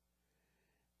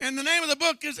 And the name of the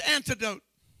book is Antidote.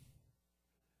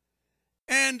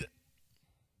 And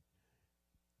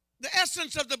the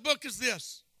essence of the book is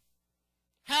this: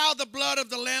 how the blood of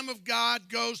the Lamb of God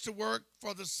goes to work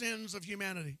for the sins of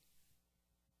humanity.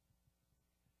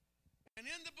 And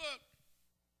in the book,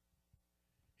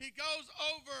 he goes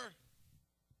over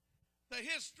the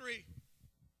history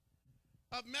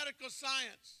of medical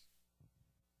science,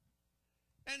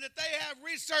 and that they have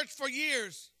researched for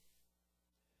years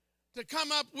to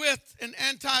come up with an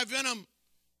anti-venom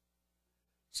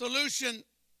solution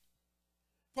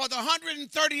for the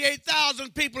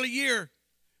 138,000 people a year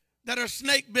that are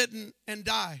snake bitten and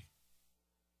die.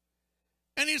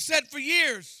 And he said for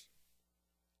years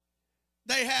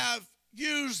they have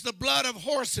used the blood of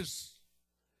horses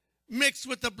mixed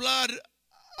with the blood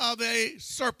of a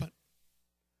serpent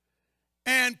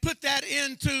and put that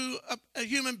into a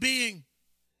human being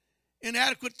in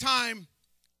adequate time,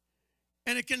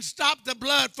 and it can stop the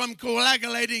blood from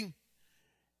coagulating,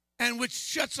 and which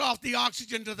shuts off the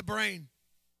oxygen to the brain.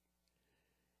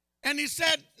 And he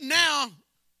said now,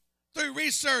 through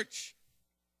research,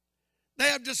 they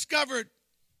have discovered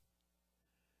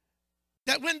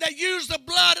that when they use the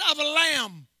blood of a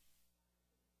lamb,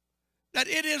 that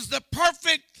it is the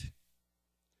perfect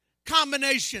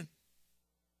combination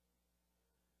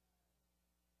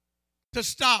to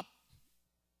stop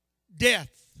death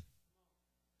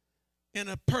in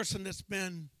a person that's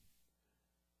been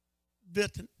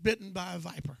bitten by a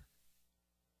viper.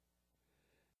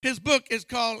 His book is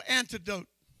called Antidote.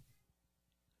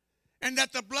 And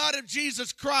that the blood of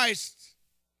Jesus Christ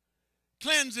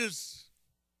cleanses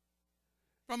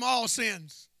from all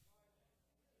sins.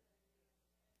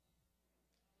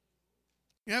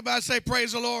 Everybody say,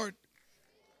 praise the Lord.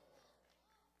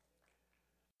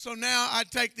 So now I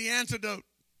take the antidote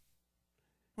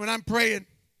when I'm praying,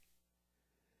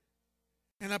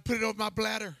 and I put it over my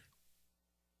bladder.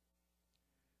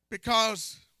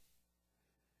 Because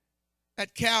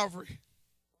at Calvary,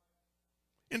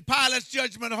 in Pilate's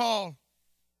judgment hall,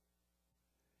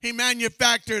 he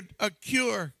manufactured a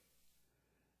cure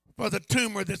for the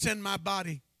tumor that's in my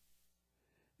body.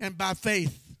 And by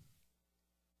faith,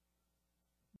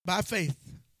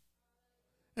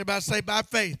 everybody say by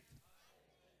faith,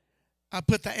 I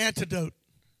put the antidote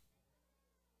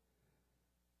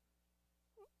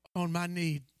on my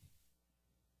need.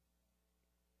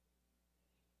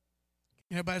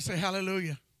 Everybody say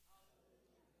hallelujah.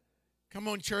 Come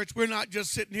on, church. We're not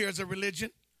just sitting here as a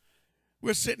religion.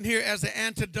 We're sitting here as the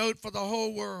antidote for the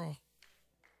whole world.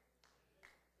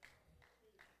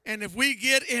 And if we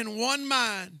get in one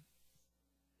mind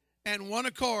and one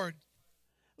accord,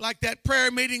 like that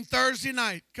prayer meeting Thursday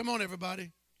night, come on,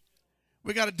 everybody.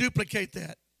 We got to duplicate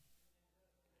that.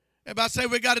 Everybody say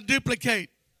we got to duplicate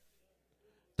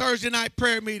Thursday night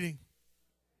prayer meeting.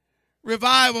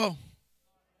 Revival.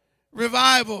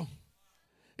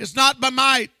 It's not by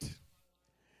might.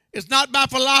 It's not by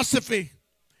philosophy.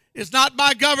 It's not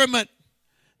by government.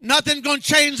 Nothing's going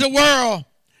to change the world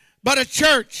but a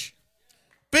church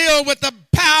filled with the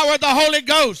power of the Holy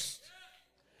Ghost.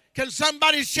 Can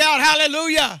somebody shout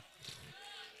hallelujah?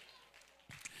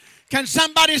 Can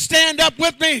somebody stand up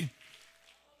with me?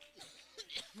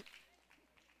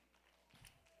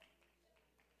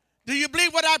 Do you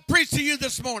believe what I preached to you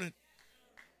this morning?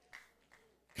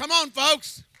 Come on,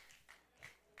 folks.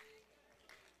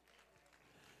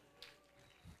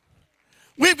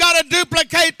 We've got to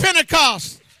duplicate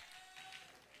Pentecost.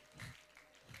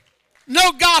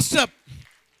 No gossip,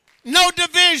 no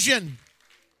division,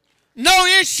 no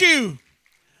issue,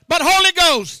 but Holy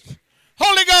Ghost,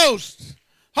 Holy Ghost,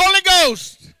 Holy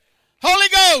Ghost, Holy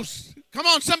Ghost. Come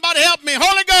on, somebody help me.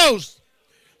 Holy Ghost,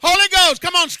 Holy Ghost.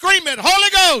 Come on, scream it. Holy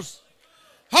Ghost,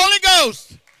 Holy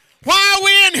Ghost. Why are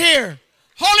we in here?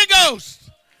 Holy Ghost,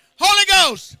 Holy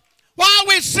Ghost. Why are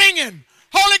we singing?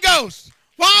 Holy Ghost.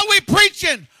 Why are we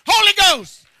preaching? Holy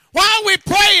Ghost. Why are we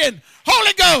praying?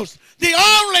 Holy Ghost. The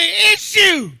only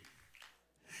issue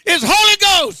is Holy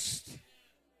Ghost.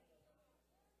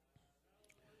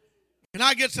 Can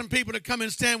I get some people to come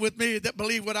and stand with me that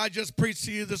believe what I just preached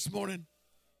to you this morning?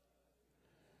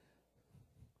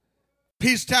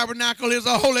 Peace Tabernacle is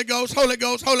a Holy Ghost, Holy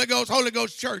Ghost, Holy Ghost, Holy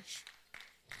Ghost church.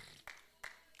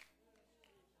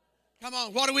 Come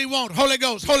on, what do we want? Holy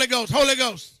Ghost, Holy Ghost, Holy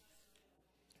Ghost.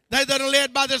 They that are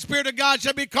led by the Spirit of God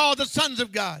shall be called the sons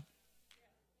of God.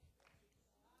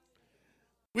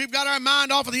 We've got our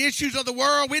mind off of the issues of the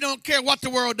world. We don't care what the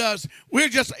world does. We're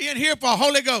just in here for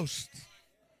Holy Ghost.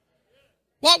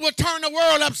 What will turn the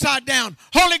world upside down?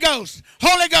 Holy Ghost,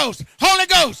 Holy Ghost, Holy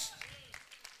Ghost.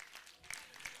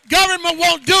 Government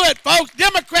won't do it, folks.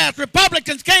 Democrats,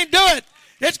 Republicans can't do it.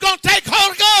 It's going to take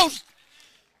Holy Ghost.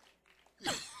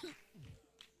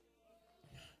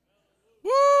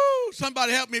 Woo!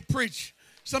 Somebody help me preach.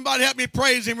 Somebody help me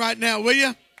praise him right now, will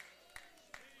you?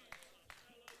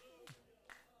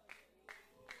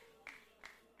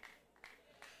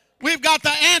 We've got the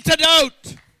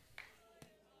antidote.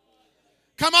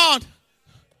 Come on.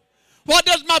 What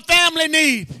does my family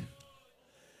need?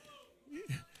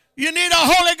 You need a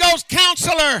Holy Ghost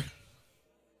counselor.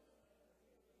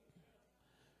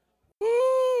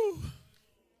 Woo!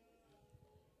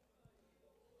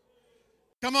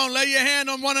 Come on, lay your hand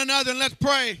on one another and let's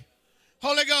pray.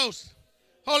 Holy Ghost,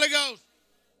 Holy Ghost.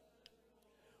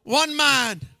 One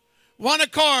mind, one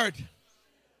accord.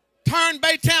 Turn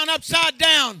Baytown upside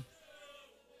down.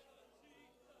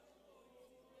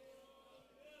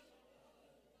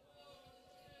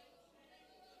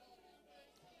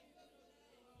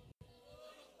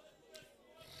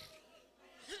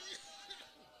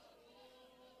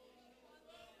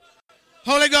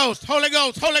 Holy Ghost, Holy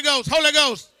Ghost, Holy Ghost, Holy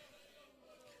Ghost.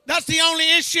 That's the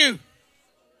only issue.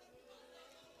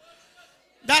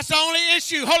 That's the only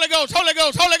issue. Holy Ghost, Holy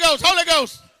Ghost, Holy Ghost, Holy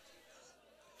Ghost.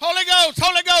 Holy Ghost,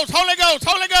 Holy Ghost, Holy Ghost,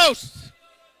 Holy Ghost.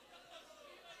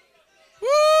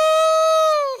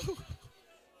 Woo!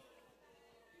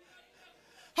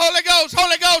 Holy Ghost,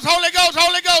 Holy Ghost, Holy Ghost,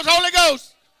 Holy Ghost, Holy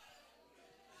Ghost.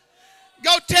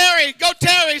 Go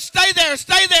Terry, stay there,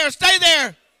 stay there, stay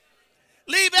there.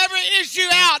 Leave every issue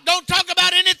out. Don't talk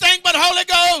about anything but Holy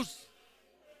Ghost.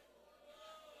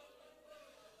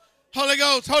 Holy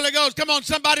Ghost, Holy Ghost. Come on,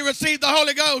 somebody receive the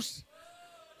Holy Ghost.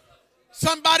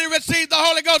 Somebody receive the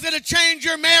Holy Ghost. It'll change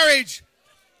your marriage.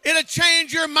 It'll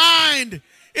change your mind.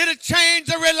 It'll change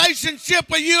the relationship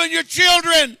with you and your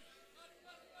children.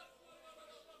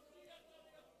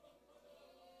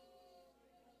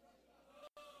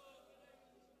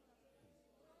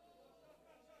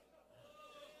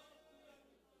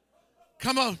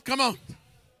 Come on, come on.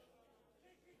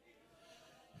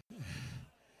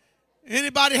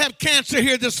 Anybody have cancer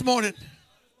here this morning?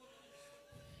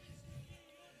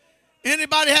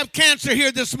 Anybody have cancer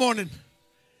here this morning?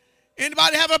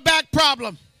 Anybody have a back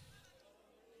problem?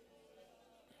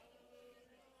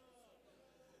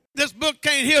 This book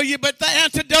can't heal you, but the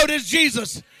antidote is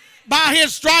Jesus. By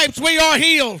his stripes we are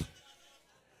healed.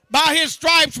 By his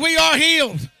stripes we are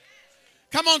healed.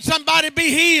 Come on, somebody, be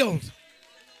healed.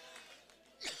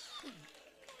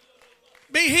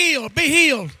 Be healed, be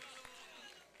healed.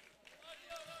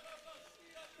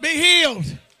 Be healed.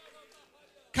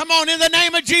 Come on, in the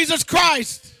name of Jesus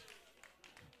Christ.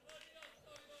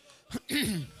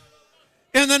 In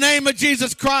the name of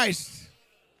Jesus Christ.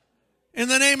 In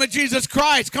the name of Jesus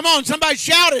Christ. Come on, somebody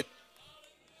shout it.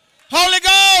 Holy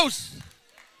Ghost.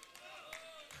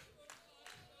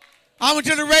 I want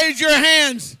you to raise your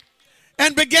hands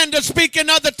and begin to speak in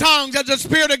other tongues as the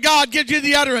Spirit of God gives you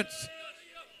the utterance.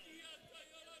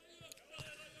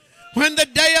 When the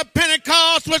day of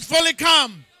Pentecost was fully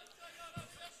come,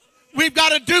 we've got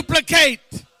to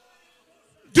duplicate.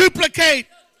 Duplicate.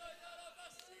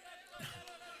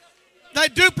 They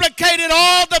duplicated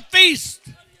all the feasts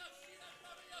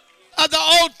of the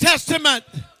Old Testament.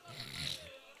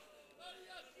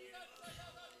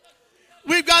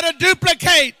 We've got to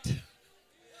duplicate.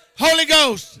 Holy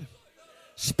Ghost,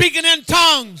 speaking in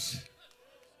tongues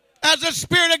as the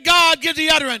Spirit of God gives the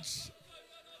utterance.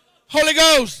 Holy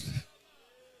Ghost,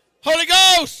 Holy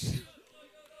Ghost,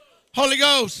 Holy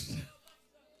Ghost,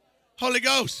 Holy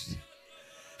Ghost.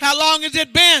 How long has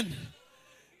it been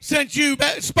since you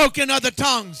spoke in other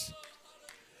tongues?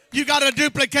 You got to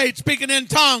duplicate speaking in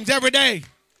tongues every day,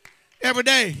 every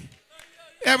day,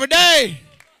 every day,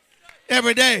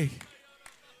 every day,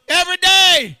 every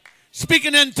day.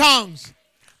 Speaking in tongues,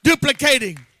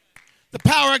 duplicating the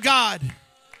power of God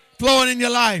flowing in your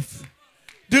life.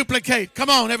 Duplicate. Come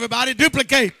on, everybody,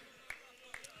 duplicate.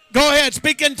 Go ahead,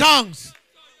 speak in tongues.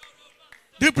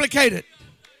 Duplicate it.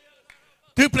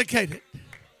 Duplicate it.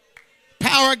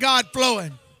 Power of God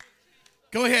flowing.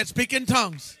 Go ahead, speak in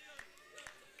tongues.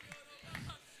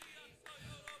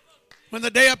 When the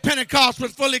day of Pentecost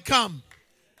was fully come,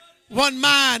 one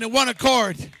mind and one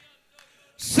accord,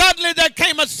 suddenly there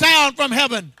came a sound from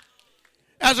heaven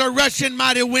as a rushing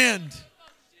mighty wind.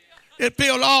 It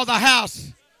filled all the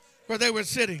house where they were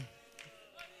sitting.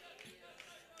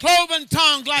 Cloven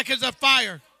tongues like as a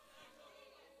fire.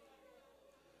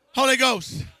 Holy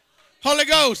Ghost. Holy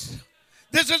Ghost.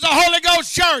 This is a Holy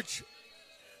Ghost church.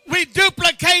 We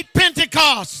duplicate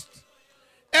Pentecost.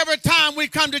 Every time we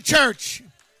come to church,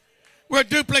 we're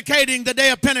duplicating the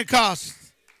day of Pentecost.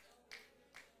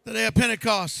 The day of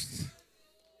Pentecost.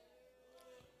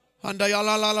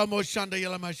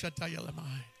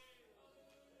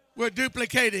 We're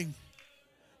duplicating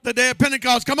the day of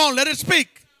Pentecost. Come on, let it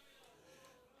speak.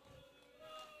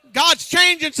 God's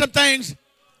changing some things.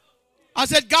 I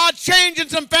said, God's changing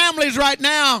some families right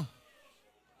now.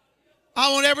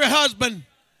 I want every husband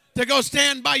to go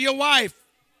stand by your wife.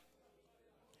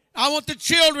 I want the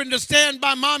children to stand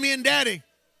by mommy and daddy.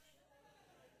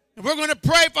 And we're going to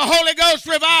pray for Holy Ghost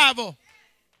revival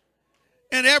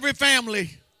in every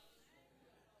family.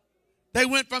 They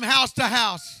went from house to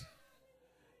house.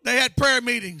 They had prayer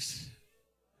meetings.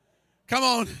 Come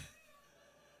on.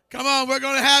 Come on, we're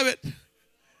going to have it.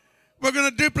 We're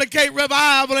going to duplicate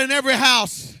revival in every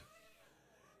house.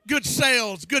 Good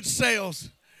sales, good sales.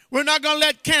 We're not going to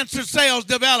let cancer sales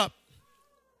develop.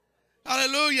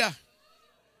 Hallelujah.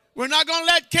 We're not going to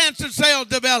let cancer sales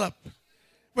develop.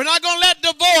 We're not going to let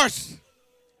divorce.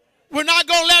 We're not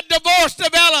going to let divorce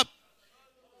develop.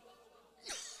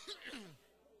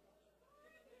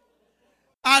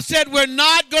 I said we're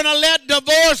not going to let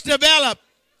divorce develop.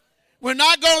 We're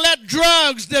not going to let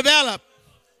drugs develop.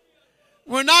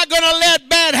 We're not going to let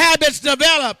bad habits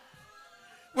develop.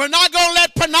 We're not going to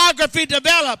let pornography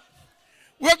develop.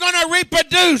 We're going to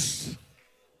reproduce.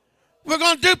 We're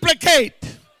going to duplicate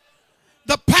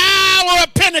the power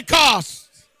of Pentecost.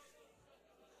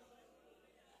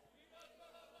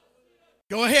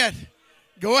 Go ahead.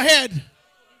 Go ahead.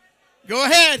 Go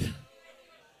ahead.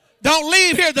 Don't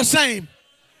leave here the same.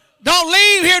 Don't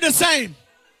leave here the same.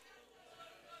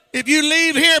 If you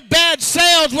leave here, bad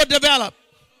sales will develop.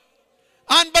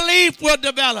 Unbelief will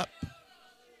develop.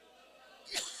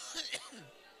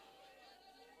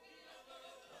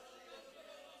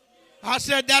 I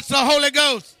said that's the Holy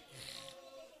Ghost.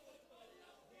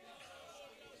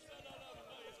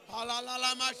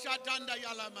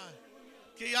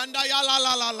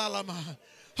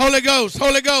 Holy Ghost,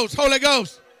 Holy Ghost, Holy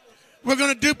Ghost. We're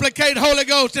going to duplicate Holy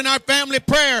Ghost in our family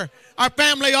prayer, our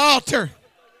family altar,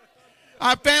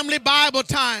 our family Bible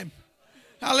time.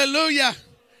 Hallelujah.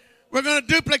 We're going to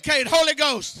duplicate Holy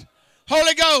Ghost,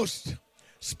 Holy Ghost,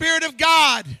 Spirit of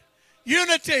God,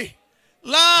 unity,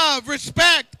 love,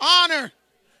 respect, honor,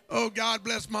 Oh, God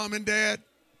bless mom and dad.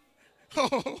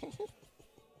 Oh.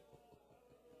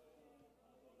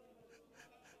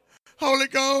 Holy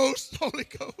Ghost, Holy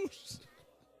Ghost.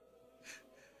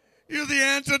 You're the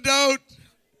antidote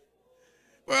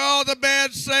for all the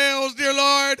bad cells, dear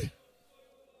Lord.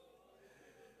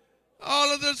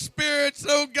 All of the spirits,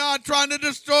 oh God, trying to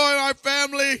destroy our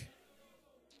family.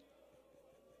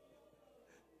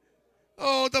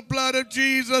 Oh, the blood of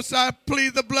Jesus. I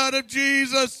plead the blood of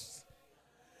Jesus.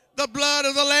 The blood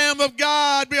of the Lamb of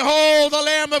God. Behold, the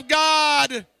Lamb of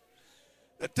God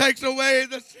that takes away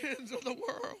the sins of the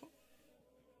world.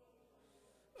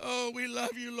 Oh, we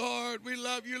love you, Lord. We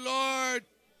love you, Lord.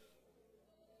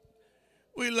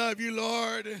 We love you,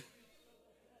 Lord.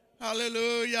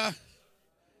 Hallelujah.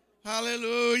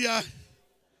 Hallelujah.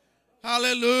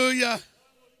 Hallelujah.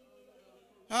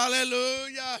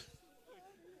 Hallelujah.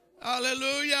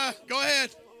 Hallelujah. Go ahead.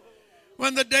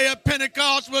 When the day of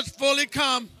Pentecost was fully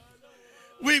come,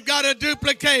 we've got to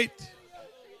duplicate.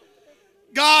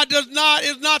 God is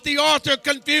not the author of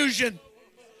confusion.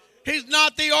 He's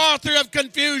not the author of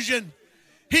confusion.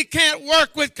 He can't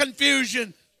work with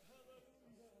confusion.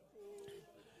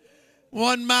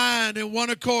 One mind and one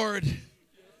accord.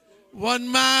 One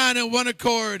mind and one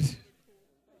accord.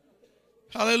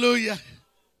 Hallelujah.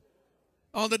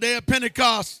 On the day of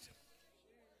Pentecost,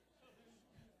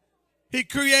 he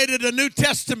created a New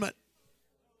Testament.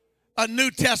 A New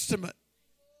Testament.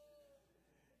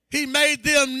 He made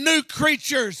them new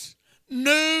creatures,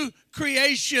 new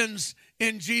creations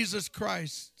in Jesus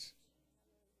Christ.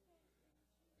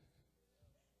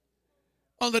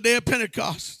 On the day of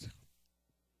Pentecost,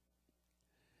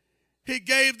 he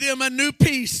gave them a new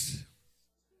peace.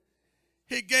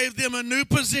 He gave them a new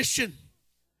position.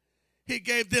 He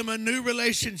gave them a new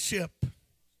relationship.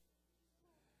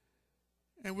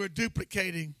 And we're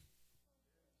duplicating.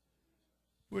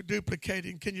 We're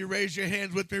duplicating. Can you raise your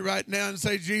hands with me right now and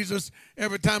say, Jesus,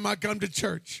 every time I come to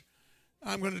church,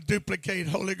 I'm going to duplicate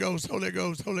Holy Ghost, Holy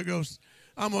Ghost, Holy Ghost.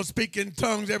 I'm going to speak in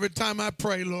tongues every time I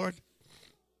pray, Lord.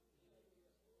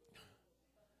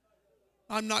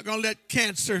 I'm not going to let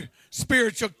cancer,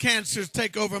 spiritual cancers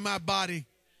take over my body.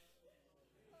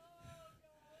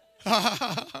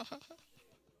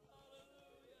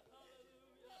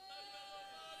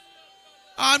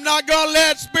 I'm not going to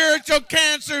let spiritual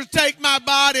cancers take my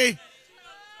body.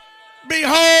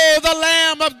 Behold, the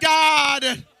Lamb of God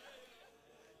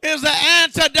is the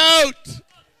antidote.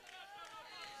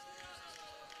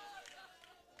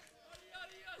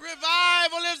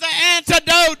 Revival is the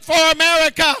antidote for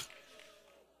America.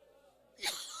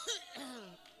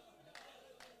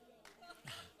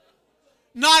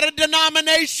 Not a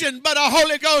denomination, but a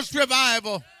Holy Ghost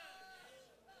revival.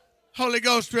 Holy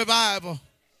Ghost revival.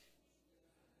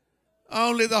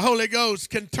 Only the Holy Ghost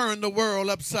can turn the world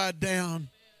upside down.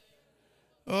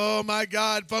 Oh, my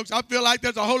God, folks. I feel like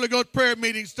there's a Holy Ghost prayer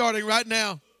meeting starting right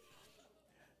now.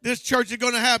 This church is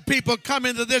going to have people come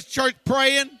into this church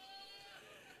praying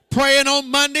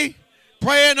on Monday,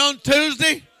 praying on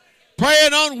Tuesday,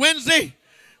 praying on Wednesday.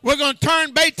 We're going to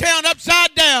turn Baytown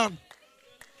upside down.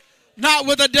 Not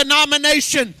with a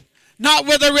denomination, not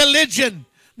with a religion,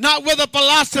 not with a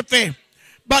philosophy,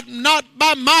 but not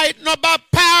by might nor by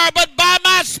power, but by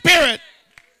my Spirit.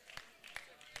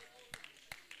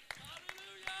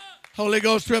 Holy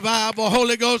Ghost revival,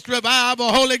 Holy Ghost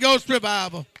revival, Holy Ghost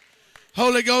revival.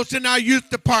 Holy Ghost in our youth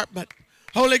department.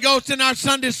 Holy Ghost in our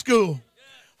Sunday school.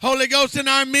 Holy Ghost in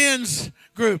our men's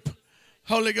group.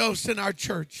 Holy Ghost in our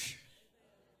church.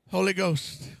 Holy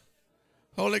Ghost.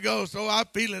 Holy Ghost. Oh, I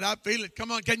feel it. I feel it.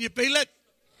 Come on, can you feel it?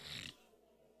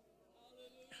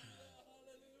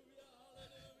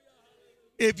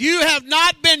 If you have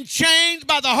not been changed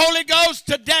by the Holy Ghost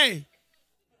today,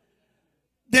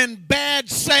 then bad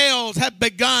cells have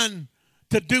begun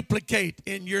to duplicate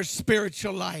in your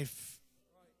spiritual life.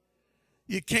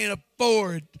 You can't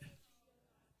afford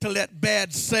to let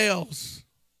bad cells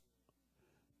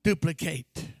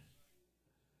duplicate.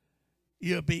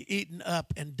 You'll be eaten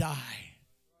up and die.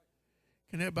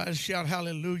 Can everybody shout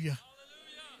hallelujah?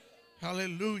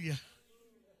 Hallelujah. Hallelujah.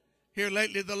 Here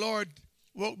lately the Lord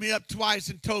woke me up twice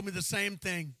and told me the same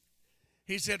thing.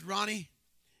 He said, Ronnie,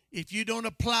 if you don't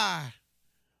apply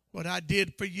what I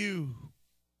did for you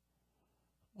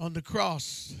on the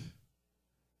cross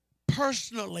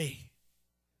personally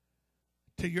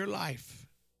to your life,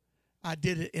 I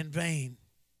did it in vain.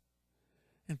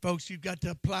 And folks, you've got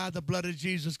to apply the blood of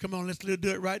Jesus. Come on, let's do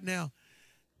it right now.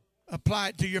 Apply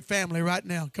it to your family right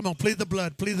now. Come on, plead the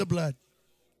blood, plead the blood.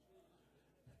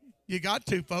 You got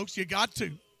to, folks, you got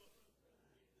to.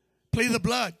 Plead the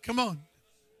blood, come on.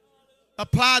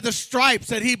 Apply the stripes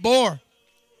that he bore.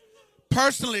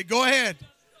 personally, go ahead.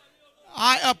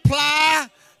 I apply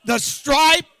the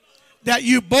stripe that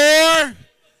you bore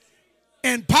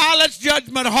in Pilate's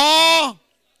judgment hall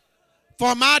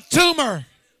for my tumor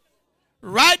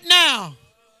right now.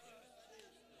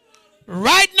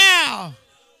 Right now.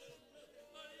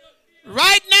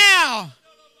 Right now.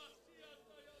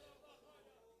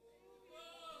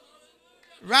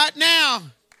 Right now.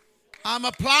 I'm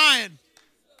applying.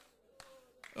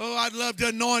 Oh, I'd love to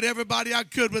anoint everybody I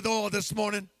could with oil this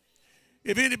morning.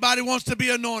 If anybody wants to be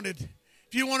anointed,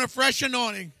 if you want a fresh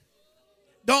anointing,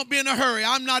 don't be in a hurry.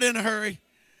 I'm not in a hurry.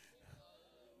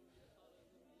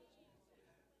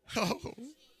 Oh.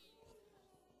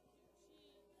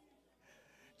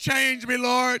 Change me,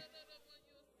 Lord.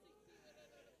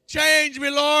 Change me,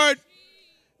 Lord.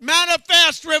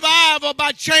 Manifest revival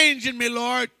by changing me,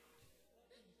 Lord.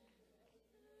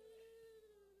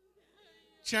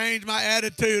 Change my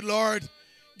attitude, Lord.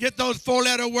 Get those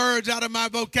 4-letter words out of my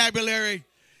vocabulary.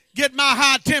 Get my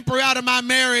high temper out of my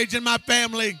marriage and my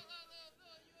family.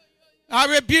 I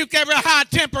rebuke every high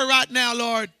temper right now,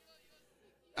 Lord.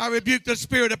 I rebuke the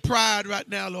spirit of pride right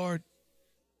now, Lord.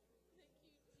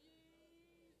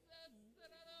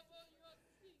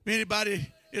 If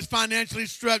anybody is financially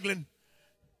struggling,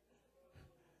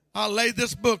 I'll lay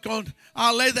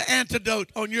the antidote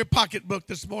on your pocketbook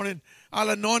this morning. I'll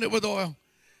anoint it with oil.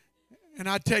 And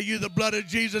I tell you, the blood of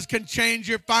Jesus can change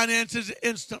your finances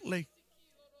instantly.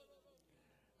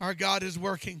 Our God is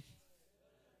working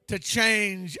to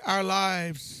change our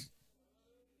lives.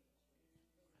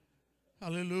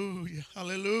 Hallelujah,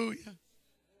 hallelujah,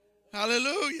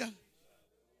 hallelujah,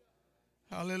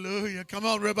 hallelujah. Come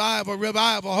on, revival,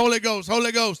 revival, Holy Ghost,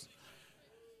 Holy Ghost.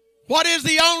 What is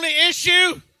the only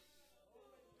issue?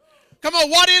 Come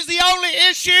on, what is the only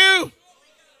issue?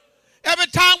 Every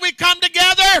time we come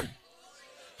together,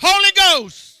 Holy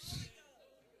Ghost,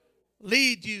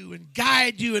 lead you and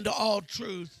guide you into all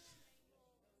truth.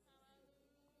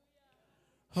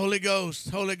 Holy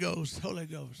Ghost, Holy Ghost, Holy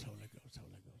Ghost, Holy Ghost, Holy Ghost,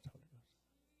 Holy Ghost.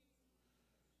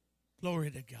 Glory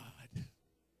to God.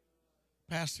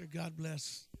 Pastor, God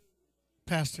bless.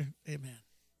 Pastor, amen.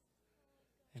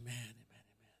 Amen.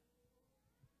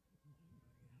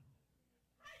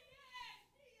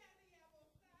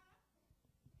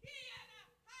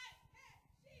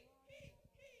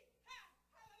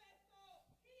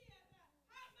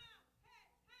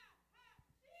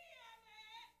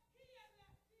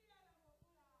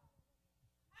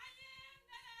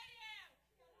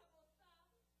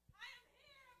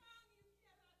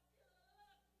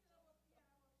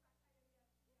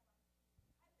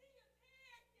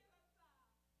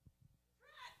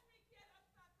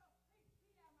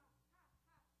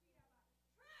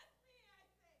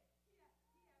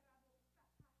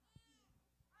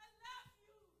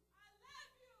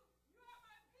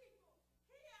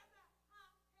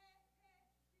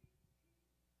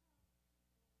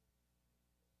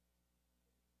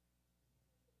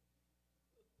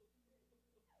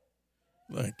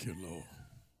 Thank you, Lord.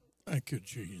 Thank you,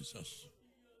 Jesus.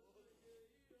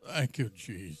 Thank you,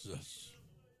 Jesus.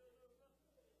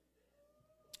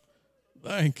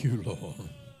 Thank you, Lord.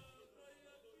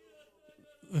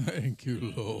 Thank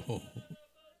you, Lord.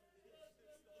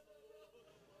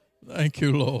 Thank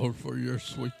you, Lord, for your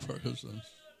sweet presence.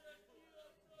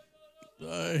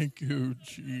 Thank you,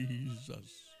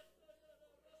 Jesus.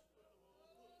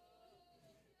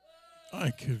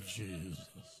 Thank you, Jesus.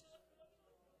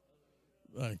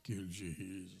 Thank you,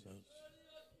 Jesus.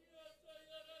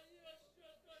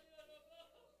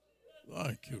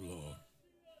 Thank you, Lord.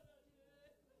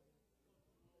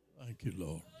 Thank you,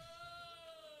 Lord.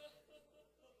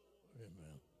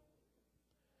 Amen.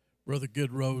 Brother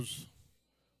Goodrose,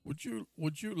 would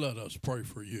you let us pray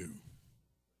for you?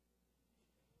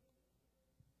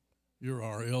 You're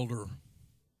our elder,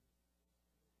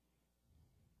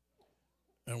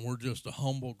 and we're just a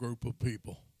humble group of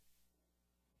people.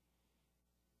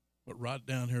 But right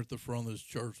down here at the front of this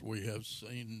church, we have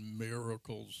seen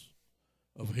miracles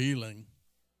of healing.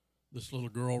 This little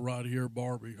girl right here,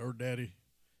 Barbie, her daddy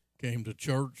came to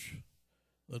church.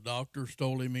 The doctors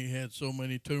told him he had so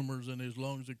many tumors in his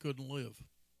lungs he couldn't live.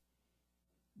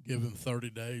 Give him 30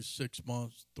 days, 6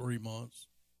 months, 3 months.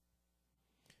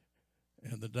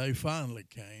 And the day finally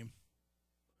came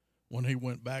when he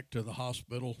went back to the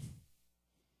hospital.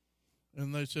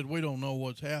 And they said, we don't know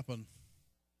what's happened,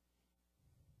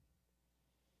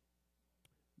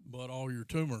 but all your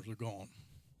tumors are gone.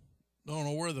 Don't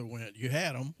know where they went. You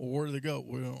had them, or where did they go?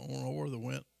 We don't know where they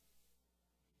went.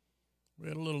 We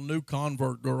had a little new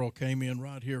convert girl came in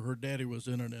right here. Her daddy was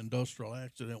in an industrial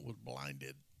accident, was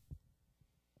blinded.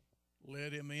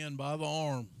 Led him in by the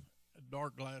arm,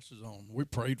 dark glasses on. We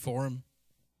prayed for him.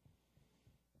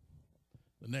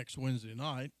 The next Wednesday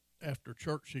night, after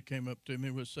church, she came up to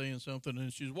me, was saying something,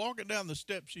 and she's walking down the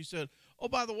steps. She said, "Oh,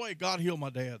 by the way, God healed my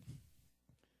dad.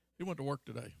 He went to work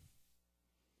today.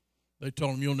 They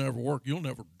told him, you'll never work, you'll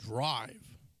never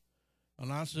drive."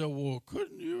 And I said, "Well,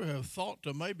 couldn't you have thought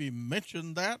to maybe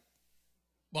mention that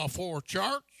before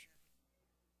church?"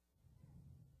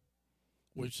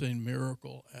 We've seen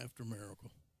miracle after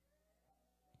miracle.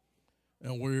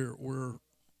 And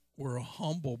we're a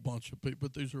humble bunch of people,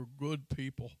 but these are good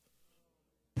people,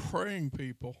 praying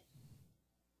people.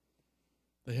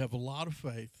 They have a lot of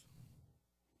faith.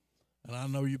 And I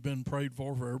know you've been prayed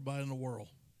for everybody in the world.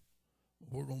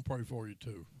 But we're going to pray for you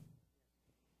too.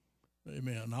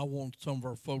 Amen. I want some of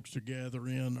our folks to gather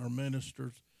in, our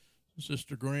ministers,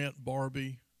 Sister Grant,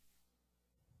 Barbie,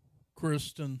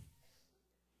 Kristen.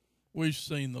 We've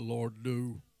seen the Lord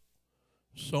do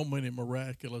so many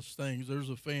miraculous things. There's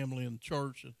a family in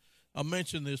church, and I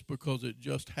mention this because it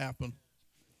just happened.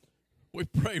 We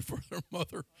prayed for their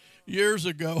mother years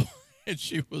ago, and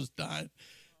she was dying.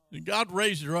 And God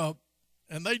raised her up,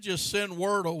 and they just send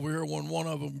word over here when one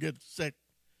of them gets sick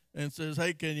and says,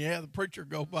 "Hey, can you have the preacher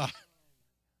go by?"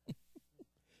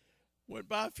 Went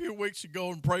by a few weeks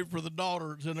ago and prayed for the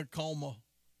daughter that's in a coma.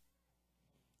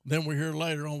 Then we hear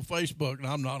later on Facebook, and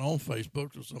I'm not on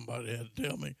Facebook, so somebody had to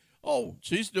tell me, "Oh,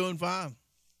 she's doing fine."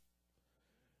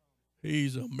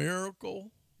 He's a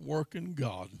miracle-working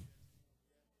God.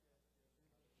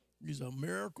 He's a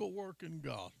miracle-working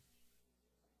God.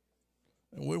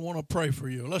 And we want to pray for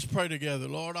you. Let's pray together.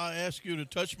 Lord, I ask you to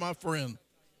touch my friend.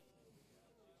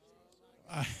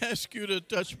 I ask you to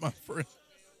touch my friend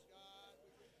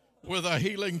with a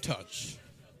healing touch.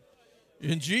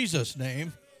 In Jesus'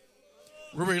 name,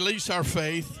 we release our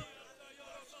faith.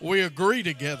 We agree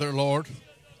together, Lord.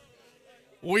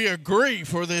 We agree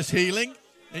for this healing.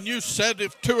 And you said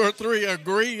if 2 or 3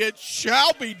 agree, it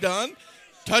shall be done.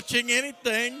 Touching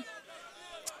anything.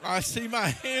 I see my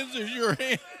hands as your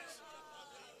hands.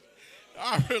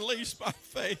 I release my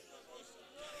faith.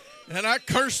 And I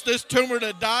curse this tumor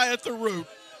to die at the root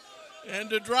and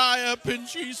to dry up in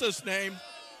Jesus' name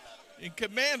and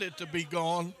command it to be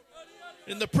gone.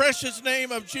 In the precious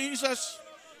name of Jesus.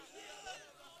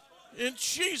 In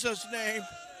Jesus' name.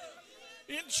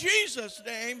 In Jesus'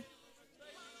 name.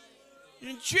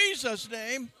 In Jesus'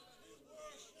 name.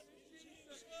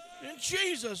 In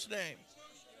Jesus' name.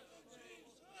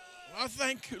 I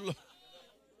thank you, Lord.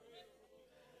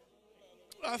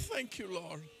 I thank you,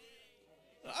 Lord.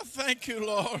 I thank you,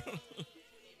 Lord.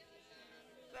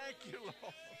 Thank you,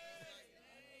 Lord.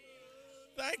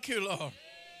 Thank you, Lord.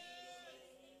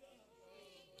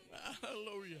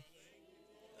 Hallelujah.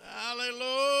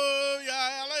 Hallelujah.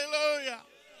 Hallelujah.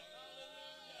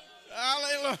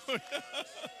 Hallelujah.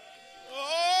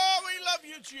 Oh, we love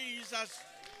you, Jesus.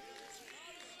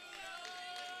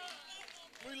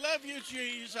 We love you,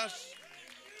 Jesus.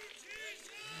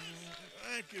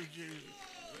 Thank you, Jesus.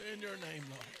 In your name,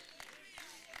 Lord.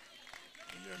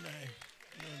 In your name.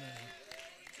 In your name.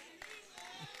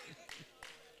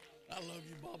 I love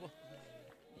you, Bubba.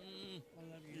 I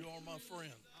love you. You are my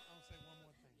friend. I'll say one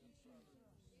more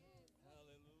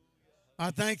thing.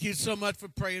 I thank you so much for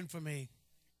praying for me.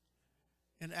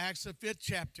 In Acts, the 5th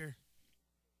chapter,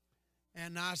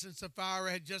 Ananias and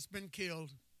Sapphira had just been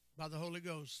killed by the Holy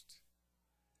Ghost.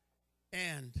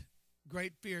 And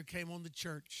great fear came on the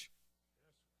church.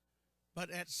 But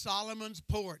at Solomon's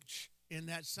porch, in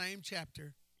that same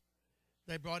chapter,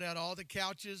 they brought out all the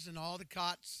couches and all the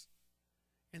cots,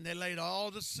 and they laid all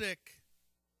the sick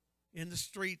in the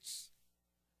streets,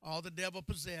 all the devil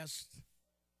possessed.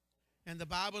 And the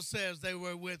Bible says they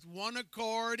were with one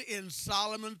accord in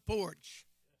Solomon's porch,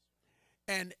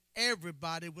 and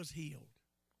everybody was healed.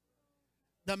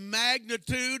 The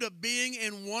magnitude of being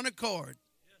in one accord.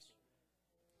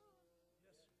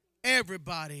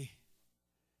 Everybody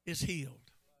is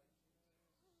healed.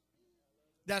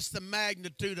 That's the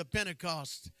magnitude of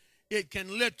Pentecost. It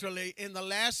can literally, in the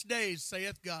last days,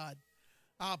 saith God,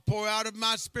 I'll pour out of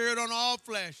my spirit on all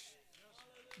flesh.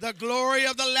 The glory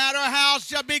of the latter house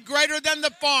shall be greater than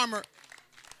the former.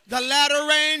 The latter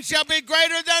rain shall be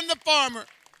greater than the former.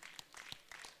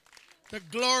 The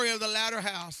glory of the latter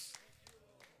house.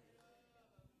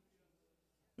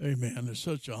 Amen. It's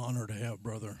such an honor to have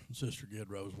Brother and Sister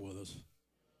Gedrose with us.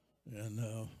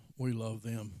 And we love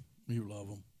them. You love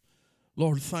them.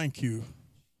 Lord, thank you.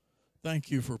 Thank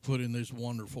you for putting these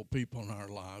wonderful people in our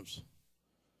lives.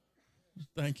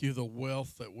 Thank you the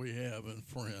wealth that we have in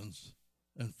friends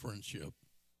and friendship.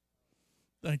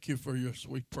 Thank you for your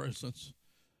sweet presence.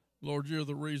 Lord, you're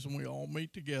the reason we all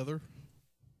meet together.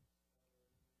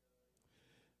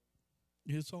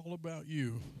 It's all about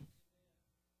you.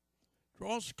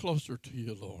 Draw us closer to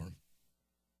you, Lord.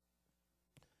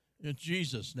 In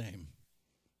Jesus' name.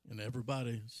 And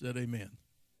everybody said amen.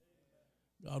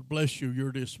 God bless you.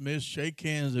 You're dismissed. Shake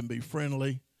hands and be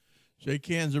friendly. Shake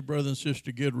hands with Brother and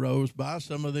Sister Gidrose. Buy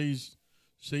some of these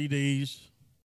CDs.